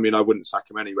 I mean, I wouldn't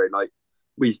sack him anyway.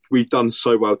 We've done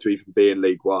so well to even be in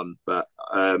League One, but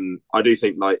I do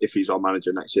think if he's our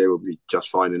manager next year, we'll be just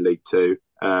fine in League Two.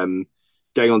 I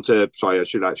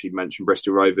should actually mention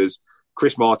Bristol Rovers.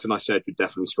 Chris Martin, I said, would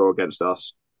definitely score against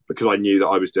us. because I knew that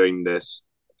I was doing this,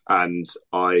 and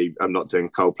I am not doing a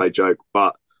Coldplay joke,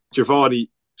 but Giovanni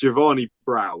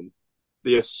Brown,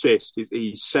 the assist is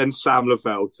he sends Sam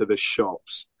Lavelle to the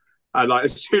shops. And like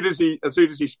as soon as he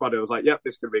spun it, I was like, "Yep,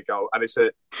 this is going to be a goal." And it's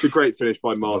a great finish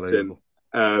by Martin.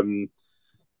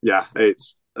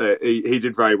 It's he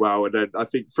did very well. And then I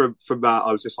think from that,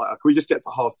 I was just like, "Can we just get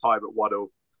to half time at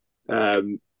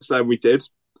 1-0?" So we did.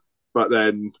 But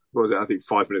then, what was it? I think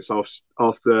 5 minutes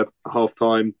after half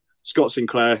time, Scott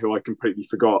Sinclair, who I completely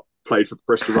forgot, played for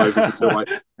Bristol Rovers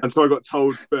until I got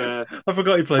told. I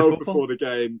forgot he played told football before the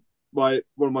game. One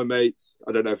of my mates,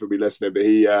 I don't know if he'll be listening, but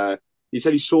he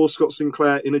said he saw Scott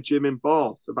Sinclair in a gym in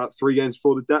Bath about 3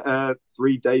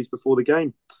 days before the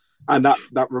game, and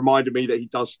that reminded me that he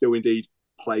does still indeed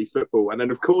play football. And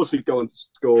then, of course, he'd go on to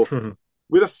score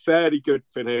with a fairly good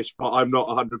finish, but I'm not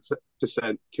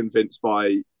 100% convinced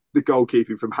by the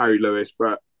goalkeeping from Harry Lewis.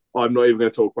 But I'm not even going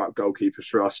to talk about goalkeepers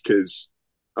for us because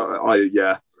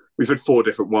we've had 4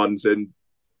 different ones, and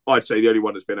I'd say the only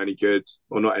one that's been any good,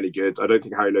 or not any good. I don't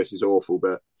think Harry Lewis is awful,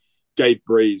 but Gabe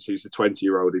Breeze, who's the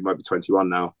 20-year-old, he might be 21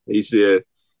 now. He's the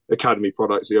academy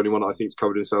product. He's the only one that I think's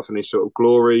covered himself in his sort of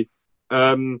glory.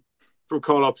 From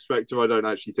Carlisle perspective, I don't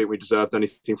actually think we deserved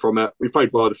anything from it. We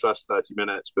played well the first 30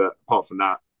 minutes, but apart from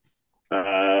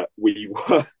that, we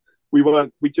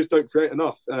just don't create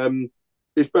enough.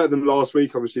 It's better than last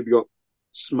week. Obviously, we got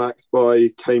smacked by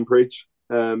Cambridge,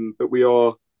 but we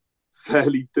are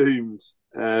fairly doomed.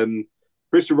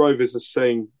 Bristol Rovers are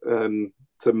saying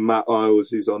to Matt Isles,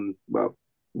 who's on, well,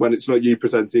 when it's not you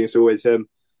presenting, it's always him.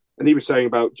 And he was saying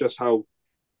about just how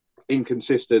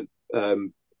inconsistent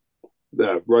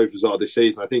the Rovers are this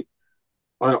season. I think,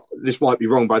 this might be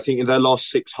wrong, but I think in their last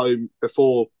 6 home,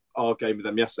 before our game with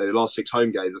them yesterday, the last 6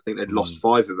 home games, I think they'd lost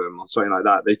 5 of them or something like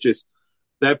that.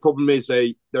 Their problem is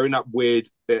they're in that weird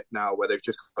bit now where they've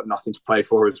just got nothing to play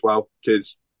for as well,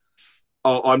 because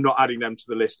I'm not adding them to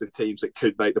the list of teams that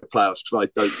could make the playoffs because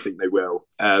I don't think they will.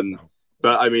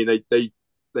 But I mean,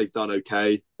 they've done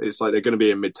okay. It's like they're going to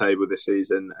be in mid-table this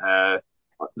season.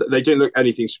 They didn't look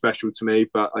anything special to me,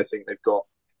 but I think they've got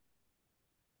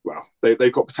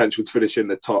potential to finish in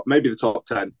the top. Maybe the top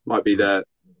 10 might be their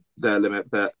limit.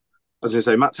 But I was going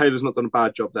to say, Matt Taylor's not done a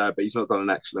bad job there, but he's not done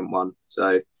an excellent one.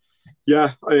 So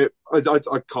yeah, I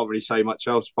can't really say much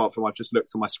else apart from I've just looked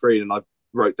on my screen and I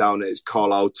wrote down that it's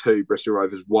Carlisle 2, Bristol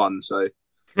Rovers 1. So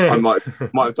I might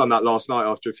have done that last night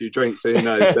after a few drinks, but who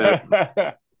knows?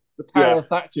 The power of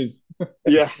Thatchers.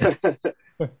 Yeah.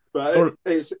 But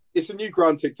it's a new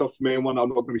ground ticked off for me, and one I'm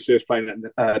not going to be serious playing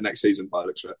next season by the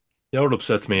looks of it. You know what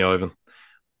upsets me, Ivan?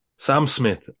 Sam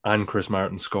Smith and Chris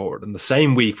Martin scored in the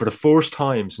same week for the first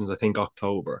time since I think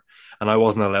October, and I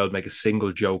wasn't allowed to make a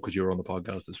single joke because you were on the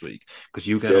podcast this week because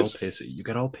you get all pissy. You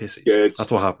get all pissy. Good.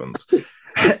 That's what happens.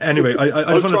 Anyway, I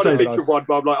just want to say, think of one,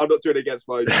 but I'm like, I'm not doing it against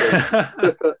my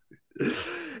own.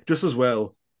 Just as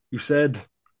well, you said,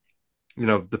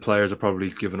 the players are probably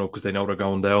giving up because they know they're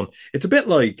going down. It's a bit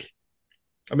like,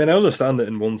 I mean, I understand it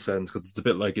in one sense because it's a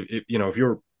bit like if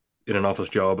you're in an office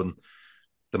job and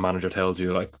the manager tells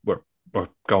you like we're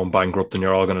going bankrupt and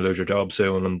you're all going to lose your job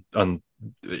soon, and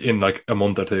in like a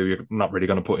month or two you're not really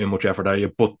going to put in much effort, are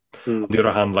you? But on the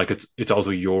other hand, like it's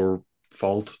also your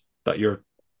fault that you're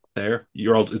there.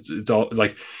 It's all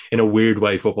like, in a weird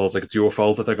way, football's like it's your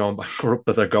fault that they're going bankrupt,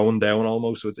 that they're going down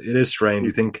almost. So it is strange.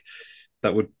 You think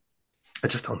that would? I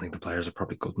just don't think the players are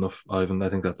probably good enough, Ivan. I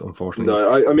think that unfortunately.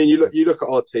 No, I mean you look at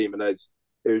our team, and it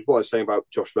was what I was saying about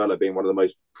Josh Vella being one of the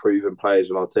most proven players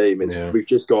on our team. We've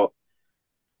just got.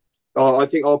 I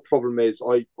think our problem is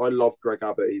I love Greg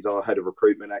Abbott. He's our head of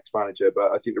recruitment, ex-manager,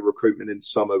 but I think the recruitment in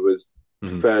summer was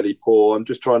fairly poor. I'm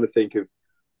just trying to think of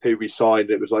who we signed.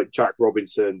 It was like Jack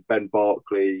Robinson, Ben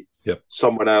Barkley,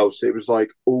 someone else. It was like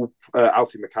all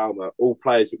Alfie McCalmer, all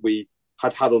players that we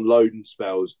had on loan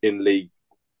spells in League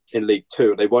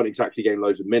 2. They weren't exactly getting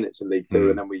loads of minutes in League 2,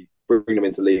 and then we bring them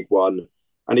into League 1.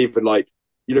 And even like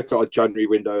you look at our January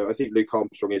window, I think Luke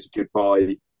Armstrong is a good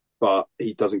buy, but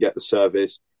he doesn't get the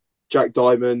service. Jack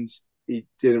Diamond, he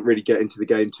didn't really get into the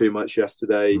game too much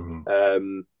yesterday.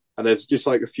 And there's just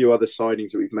like a few other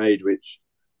signings that we've made, which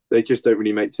they just don't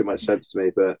really make too much sense to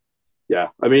me. But yeah,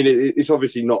 I mean, it's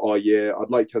obviously not our year. I'd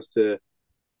like us to,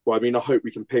 I hope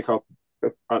we can pick up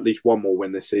at least one more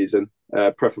win this season,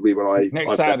 preferably when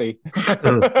next Saturday.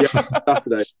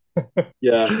 Saturday.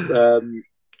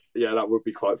 Yeah, that would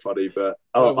be quite funny. But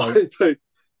I don't.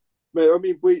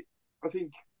 I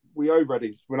think we owe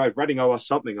Reading. Reading owe us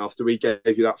something after we gave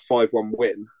you that 5-1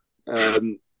 win.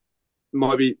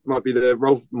 Might be the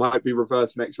role might be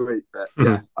reversed next week. But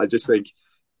yeah, I just think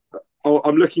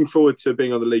I'm looking forward to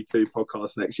being on the League Two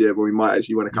podcast next year, where we might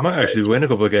actually win a couple. You might actually win a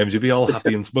couple of games. You'll be all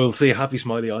happy, and we'll see happy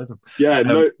smiley Ivan. Yeah,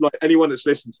 no, like anyone that's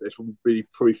listened to this will be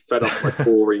probably fed up with my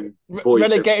boring voice.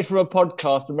 Relegated from a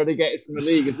podcast and relegated from a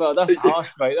league as well. That's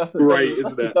harsh, mate. That's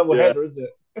a double header, isn't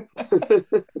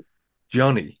it?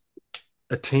 Johnny,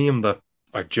 a team that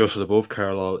are just above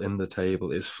Carlisle in the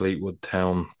table is Fleetwood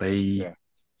Town.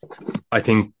 I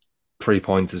think 3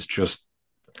 points is just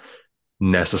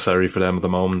necessary for them at the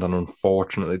moment, and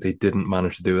unfortunately they didn't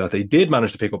manage to do that. They did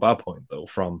manage to pick up a point though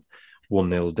from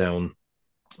 1-0 down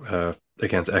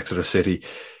against Exeter City.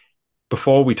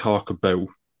 Before we talk about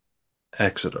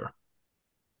Exeter,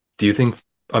 do you think,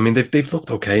 I mean, they've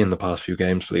looked okay in the past few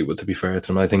games, Fleetwood, to be fair to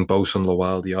them. I think Bosun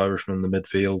Lawal, the Irishman in the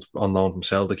midfield, on loan from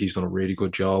Celtic, he's done a really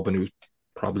good job, and he was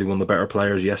probably one of the better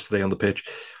players yesterday on the pitch.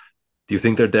 Do you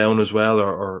think they're down as well,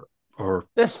 or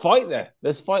there's fight there?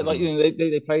 There's fight. Like,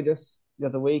 they played us the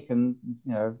other week, and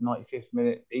 95th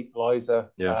minute equaliser.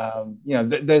 Yeah.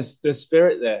 There's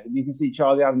spirit there. You can see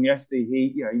Charlie Adam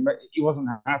yesterday. He wasn't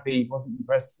happy. He wasn't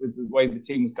impressed with the way the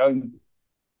team was going.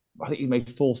 I think he made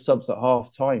 4 subs at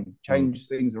half time, changed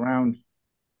things around.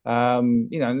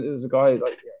 There's a guy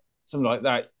like something like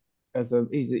that.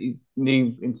 He's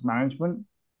new into management.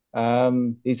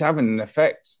 He's having an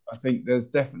effect. I think there's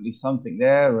definitely something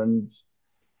there, and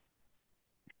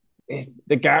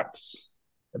the gaps,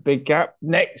 a big gap.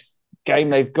 Next game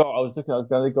they've got, I was looking at,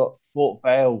 they've got Port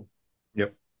Vale.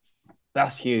 Yep,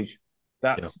 that's huge.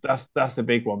 That's a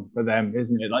big one for them,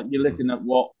 isn't it? Like, you're looking at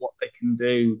what they can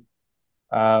do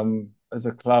as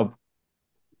a club.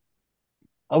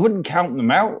 I wouldn't count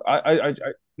them out.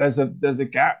 There's a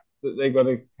gap that they've got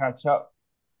to catch up,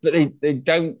 but they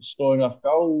don't score enough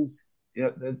goals.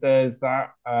 There's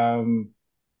that.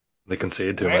 They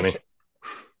concede too many.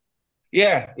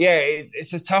 Yeah,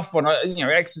 it's a tough one.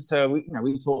 Exeter.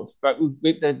 We talked about.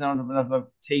 There's another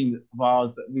team of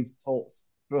ours that we've talked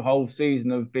for a whole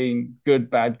season of being good,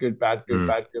 bad, good, bad, good,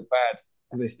 bad, good, bad,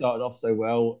 because they started off so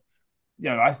well.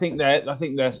 I think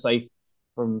they're safe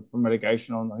from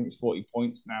relegation on. I think it's 40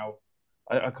 points now.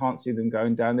 I can't see them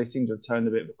going down. They seem to have turned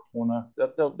a bit of a corner.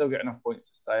 They'll get enough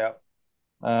points to stay up.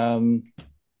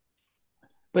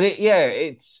 But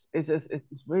it's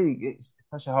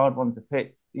such a hard one to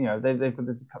pick. They've got a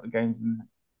couple of games in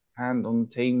hand on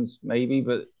teams maybe,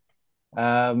 but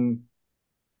I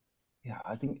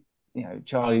think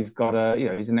Charlie's got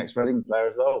he's an ex-Reading player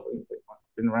as well. He's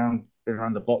been around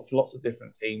the block for lots of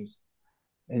different teams.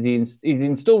 And he's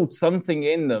installed something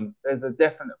in them. There's a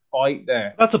definite fight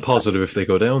there. That's a positive if they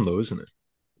go down, though, isn't it?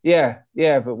 Yeah.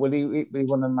 But will he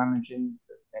want to manage in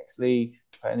the next league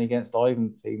playing against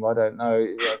Ivan's team? I don't know.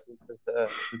 It's a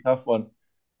tough one.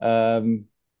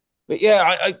 But yeah,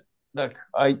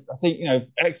 I think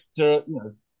Exeter,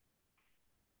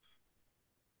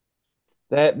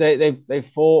 they've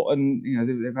fought, and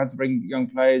they've had to bring young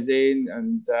players in,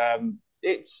 and I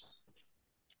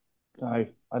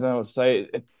don't know what to say.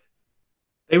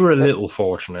 They were a little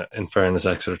fortunate, in fairness,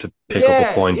 Exeter, to pick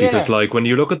up a point, because like when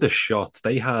you look at the shots,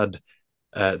 they had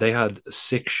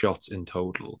 6 shots in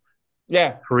total.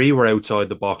 Yeah, 3 were outside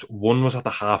the box. 1 was at the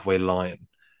halfway line,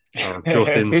 or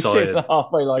just inside. The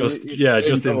halfway line. Just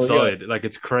inside. Yeah. Like,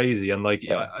 it's crazy, and like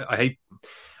I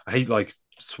hate like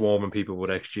swarming people with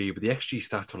XG, but the XG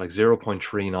stats were like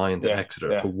 0.39 to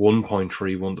Exeter to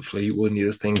 1.31 to Fleetwood, and you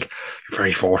just think you're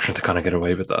very fortunate to kind of get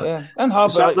away with that. Yeah, and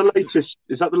is that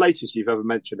the latest you've ever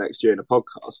mentioned XG in a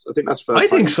podcast? I think that's first. I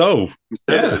think so.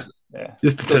 Yeah.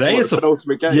 Today is the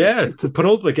penultimate game. Yeah, it's the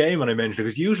penultimate game, and I mentioned it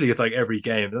because usually it's like every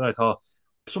game. Then I thought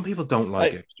some people don't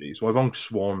like XG, so I won't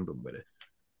swarm them with it.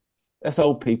 That's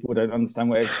old people don't understand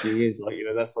what XG is. Like,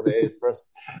 that's what it is for us.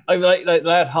 Like they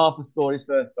had Harper scored his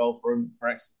first goal for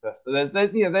Exeter. So there's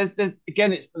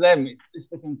again, it's for them. It's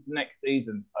for them for next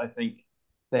season. I think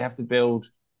they have to build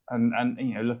and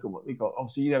look at what they got.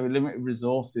 Obviously, with limited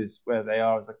resources where they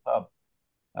are as a club.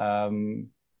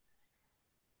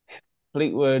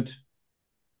 Fleetwood,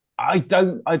 I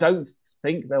don't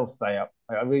think they'll stay up.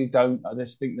 I really don't. I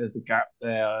just think there's a gap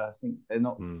there. I think they're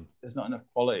not. There's not enough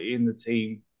quality in the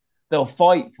team. They'll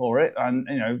fight for it, and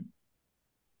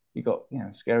you got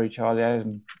scary Charlie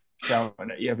Adam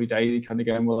shouting at you every day. You kind of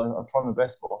going, well, I'll try my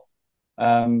best, boss.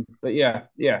 But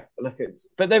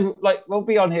but then we'll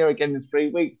be on here again in 3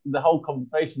 weeks, and the whole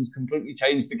conversation's completely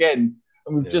changed again,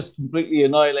 and we've just completely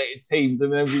annihilated teams,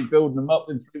 and then we're building them up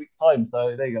in 3 weeks' time.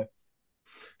 So there you go.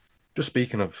 Just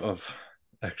speaking of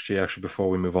XG, actually, before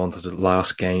we move on to the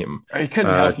last game, he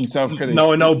couldn't help himself, could he?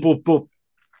 No, but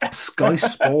Sky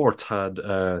Sports had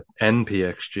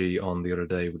NPXG on the other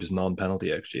day, which is non-penalty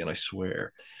XG, and I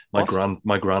swear my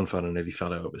grandfather nearly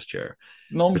fell out of his chair.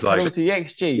 Non-penalty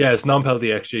XG. Yeah, it's non-penalty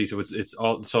XG, so it's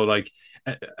all so like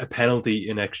a penalty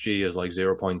in XG is like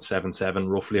 0.77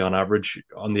 roughly on average.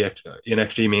 On the in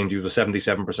XG means you have a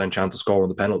 77% chance of scoring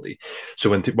the penalty. So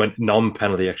when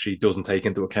non-penalty XG doesn't take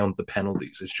into account the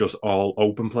penalties, it's just all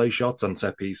open play shots and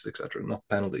set pieces, etc., not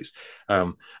penalties.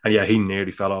 And yeah, he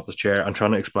nearly fell off his chair. And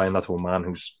trying to explain that to a man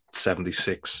who's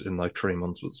 76 in like 3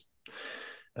 months was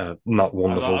not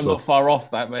wonderful. I'm not far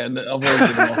off that, man. I've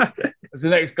already been lost. As the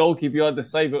next goalkeeper, you either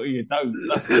save it or you don't.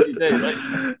 That's what you do.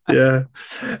 Right? Yeah.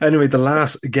 Anyway, the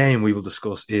last game we will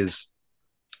discuss is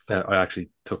I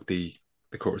actually took the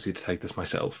courtesy to take this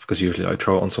myself because usually I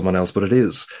throw it on someone else, but it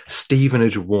is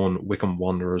Stevenage 1, Wycombe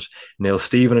Wanderers 0.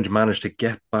 Stevenage managed to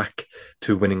get back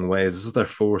to winning ways. This is their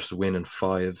first win in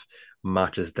 5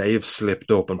 matches. They have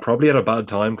slipped up and probably at a bad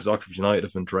time because Oxford United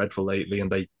have been dreadful lately and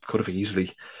they could have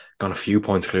easily gone a few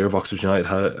points clear of Oxford United.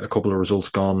 Had a couple of results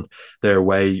gone their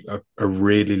way. A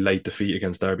really late defeat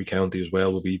against Derby County as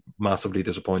well will be massively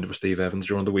disappointed for Steve Evans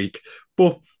during the week,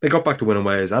 but they got back to winning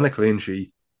ways and a clean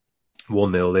sheet.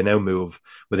 1-0. They now move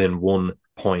within 1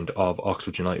 point of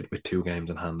Oxford United with 2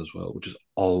 games in hand as well, which is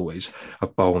always a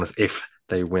bonus if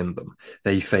they win them.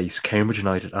 They face Cambridge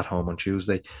United at home on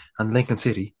Tuesday and Lincoln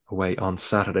City away on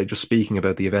Saturday. Just speaking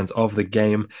about the events of the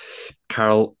game,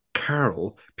 Carl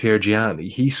Piergianni,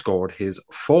 he scored his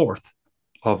 4th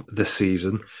of the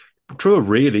season through a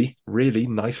really, really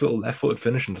nice little left-footed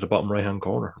finish into the bottom right-hand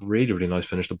corner. Really, really nice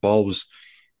finish. The ball was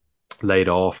laid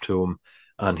off to him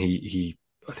and he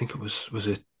I think it was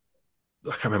it.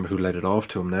 I can't remember who laid it off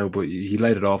to him now, but he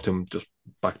laid it off to him just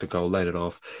back to goal, laid it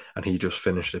off, and he just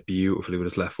finished it beautifully with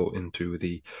his left foot into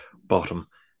the bottom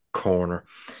corner.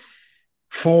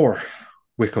 For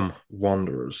Wycombe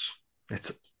Wanderers,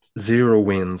 it's 0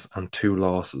 wins and 2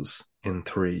 losses in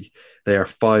 3. They are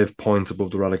 5 points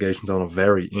above the relegation zone, a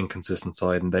very inconsistent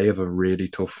side, and they have a really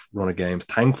tough run of games.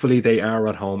 Thankfully, they are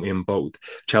at home in both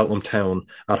Cheltenham Town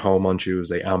at home on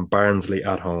Tuesday and Barnsley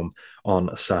at home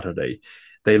on Saturday.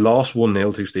 They lost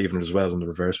 1-0 to Stevenage as well in the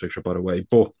reverse fixture, by the way,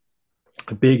 but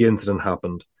a big incident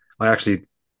happened. I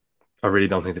really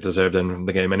don't think they deserved anything from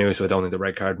the game anyway, so I don't think the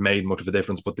red card made much of a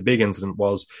difference, but the big incident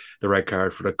was the red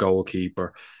card for the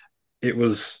goalkeeper. It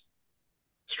was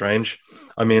strange.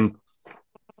 I mean,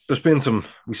 there's been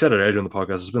we said it earlier in the podcast,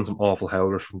 there's been some awful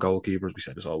howlers from goalkeepers. We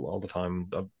say this all the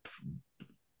time.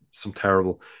 Some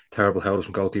terrible, terrible howlers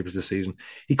from goalkeepers this season.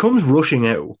 He comes rushing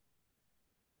out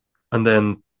and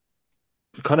then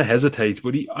kind of hesitates,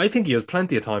 but I think he has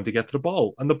plenty of time to get to the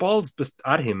ball. And the ball's just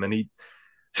at him and he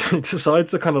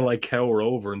decides to kind of like cower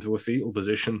over into a fetal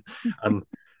position and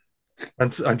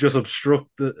just obstruct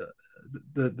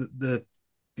the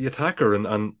attacker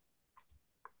and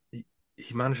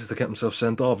he manages to get himself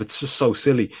sent off. It's just so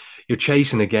silly. You're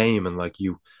chasing a game and I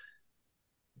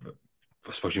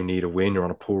suppose you need a win. You're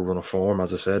on a poor run of form,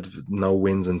 as I said, no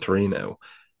wins in 3 now.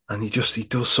 And he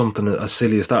does something as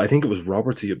silly as that. I think it was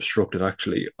Roberts he obstructed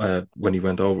actually when he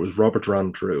went over. It was Roberts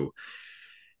ran through.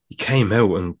 He came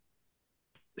out and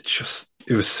it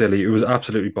was silly. It was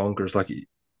absolutely bonkers. Like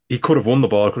he could have won the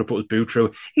ball, could have put his boot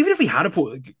through. Even if he had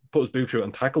put his boot through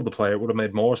and tackled the player, it would have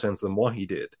made more sense than what he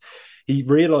did. He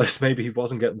realised maybe he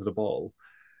wasn't getting to the ball,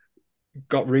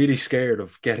 got really scared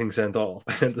of getting sent off,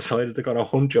 and then decided to kind of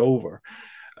hunch over.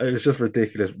 It was just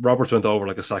ridiculous. Roberts went over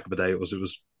like a sack of potatoes.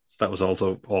 That was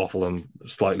also awful and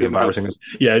slightly embarrassing.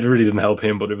 Yeah, it really didn't help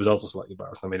him, but it was also slightly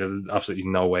embarrassing. I mean, there's absolutely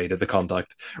no way that the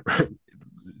contact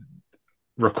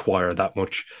require that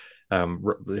much,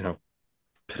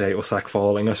 potato sack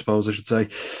falling, I suppose I should say.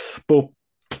 But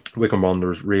Wycombe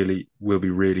Wanderers really will be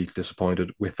really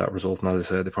disappointed with that result. And as I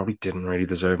said, they probably didn't really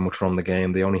deserve much from the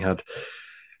game. They only had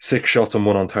 6 shots and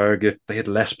 1 on target. They had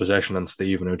less possession than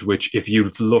Stevenage, which if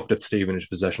you've looked at Stevenage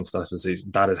possession stats this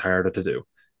season, that is harder to do.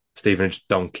 Stevenage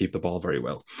don't keep the ball very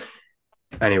well.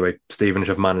 Anyway, Stevenage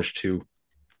have managed to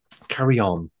carry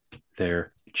on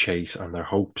their chase and their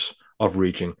hopes of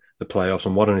reaching the playoffs,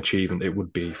 and what an achievement it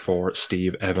would be for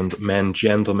Steve Evans. Men,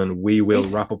 gentlemen, we will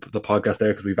wrap up the podcast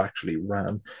there because we've actually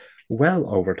ran well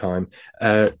over time.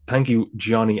 Thank you,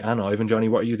 Johnny and Ivan. Johnny,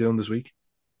 what are you doing this week?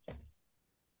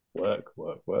 Work.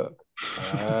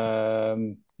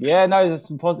 Yeah, no, there's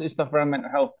some positive stuff around mental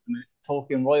health.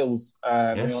 Talking Royals,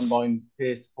 the online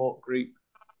peer support group,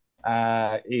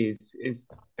 is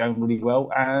going really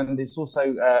well, and it's also,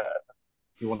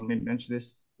 if you want to mention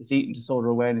this, it's Eating Disorder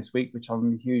Awareness Week, which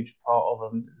I'm a huge part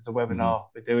of. And there's a webinar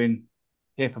we're doing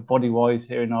here for Bodywise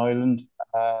here in Ireland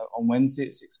on Wednesday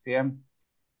at 6 p.m.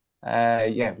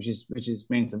 which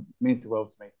means the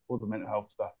world to me. All the mental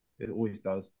health stuff, it always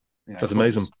does. That's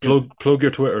amazing. Plug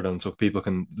your Twitter then, so people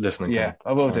can listen. And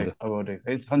I will do.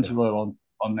 It's Hunter Royal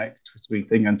on next Twitter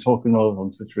thing and Talking Royal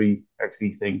on Twitter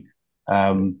XE thing.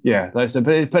 Like I said,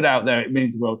 but put it out there. It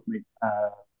means the world to me.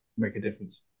 Make a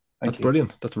difference. That's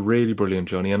brilliant. That's really brilliant,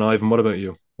 Johnny. And Ivan, what about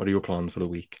you? What are your plans for the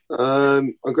week?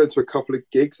 I'm going to a couple of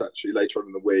gigs actually later on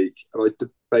in the week, and I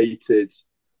debated.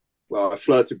 Well, I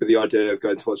flirted with the idea of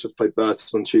going to watch us play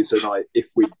Burton on Tuesday night if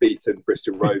we'd beaten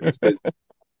Bristol Rovers.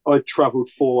 I travelled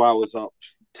 4 hours up,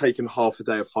 taken half a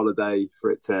day of holiday for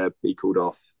it to be called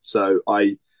off. So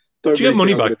I don't. Did you get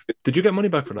money back? Did you get money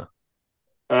back for that?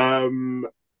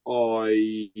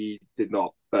 I did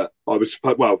not, but I was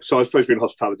so I was supposed to be in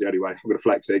hospitality anyway. I'm going to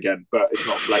flex it again, but it's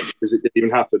not flex because it didn't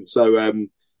even happen. So I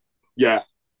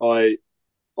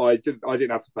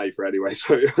didn't have to pay for it anyway,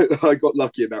 so I got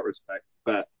lucky in that respect.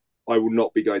 But I will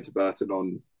not be going to Burton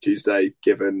on Tuesday,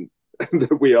 given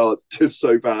that we are just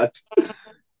so bad.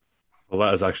 Well,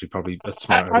 that is actually probably a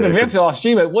smart idea. We have to ask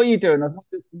you, mate, what are you doing? I've got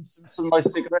some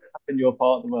nice cigarettes up in your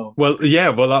part of the world. Well, yeah,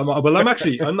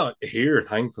 I'm not here,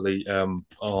 thankfully.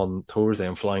 On Thursday,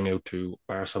 I'm flying out to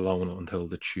Barcelona until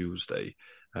the Tuesday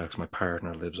because my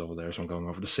partner lives over there, so I'm going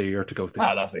over to see her to go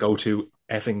to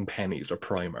effing Pennies or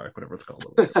Primark, whatever it's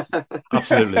called.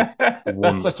 Absolutely wonderful.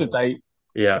 That's such a date.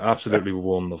 Yeah, absolutely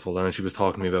wonderful. And she was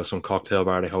talking to me about some cocktail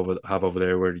bar they have over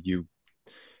there where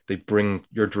they bring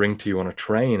your drink to you on a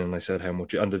train, and I said how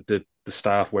much, and the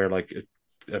staff wear like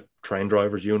a train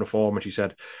driver's uniform, and I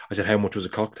said how much was a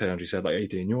cocktail, and she said like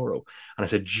 €18, and I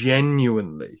said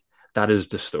genuinely that is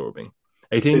disturbing.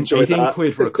 18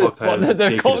 quid for a cocktail.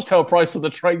 The cocktail price of the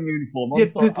train uniform.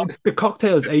 The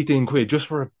cocktail is 18 quid just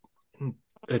for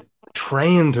a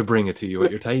train to bring it to you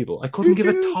at your table. I couldn't give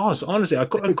a toss, honestly. I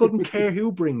couldn't care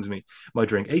who brings me my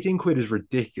drink. 18 quid is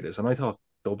ridiculous, and I thought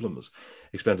Dublin was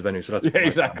expensive anyway. So that's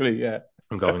exactly. Yeah,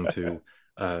 I'm going to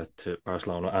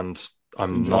Barcelona, and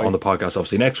I'm not on the podcast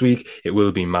obviously next week. It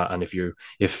will be Matt, and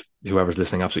if whoever's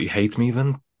listening absolutely hates me,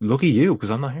 then lucky you,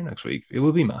 because I'm not here next week. It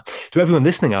will be Matt. To everyone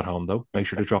listening at home, though, make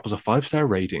sure to drop us a 5-star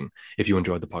rating if you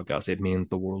enjoyed the podcast. It means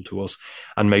the world to us.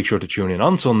 And make sure to tune in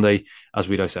on Sunday as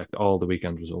we dissect all the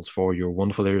weekend results for your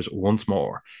wonderful ears once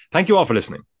more. Thank you all for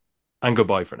listening, and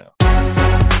goodbye for now.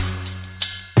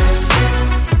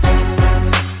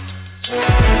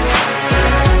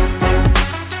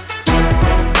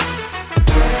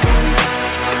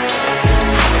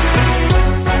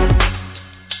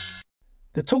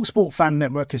 The TalkSport Fan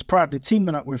Network is proudly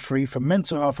teaming up with Free for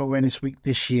Mental Health Awareness Week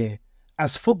this year.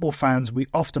 As football fans, we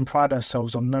often pride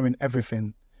ourselves on knowing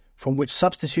everything, from which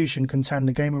substitution can turn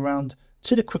the game around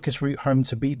to the quickest route home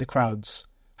to beat the crowds.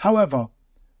 However,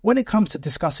 when it comes to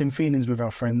discussing feelings with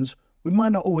our friends, we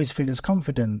might not always feel as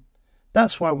confident.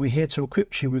 That's why we're here to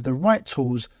equip you with the right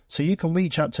tools so you can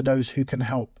reach out to those who can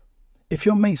help. If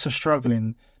your mates are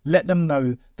struggling, let them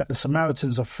know that the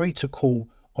Samaritans are free to call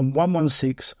on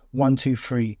 116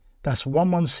 123. That's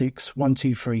 116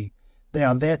 123. They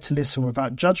are there to listen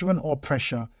without judgment or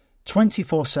pressure,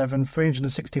 24/7,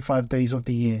 365 days of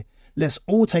the year. Let's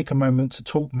all take a moment to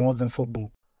talk more than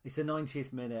football. It's the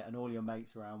 90th minute and all your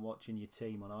mates around watching your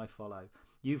team on iFollow.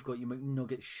 You've got your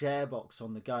McNugget share box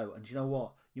on the go, and do you know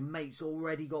what? Your mate's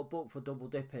already got booked for double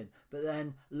dipping, but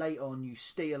then later on you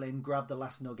steal in, grab the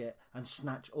last nugget and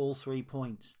snatch all 3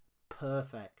 points.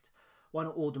 Perfect. Why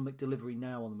not order McDelivery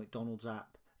now on the McDonald's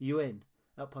app? Are you in?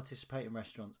 At participating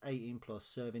restaurants, 18 plus,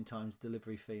 serving times,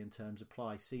 delivery fee and terms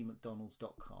apply. See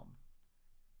mcdonalds.com.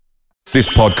 This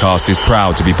podcast is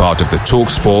proud to be part of the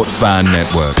TalkSport Fan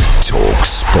Network.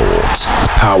 TalkSport.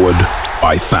 Powered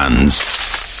by fans.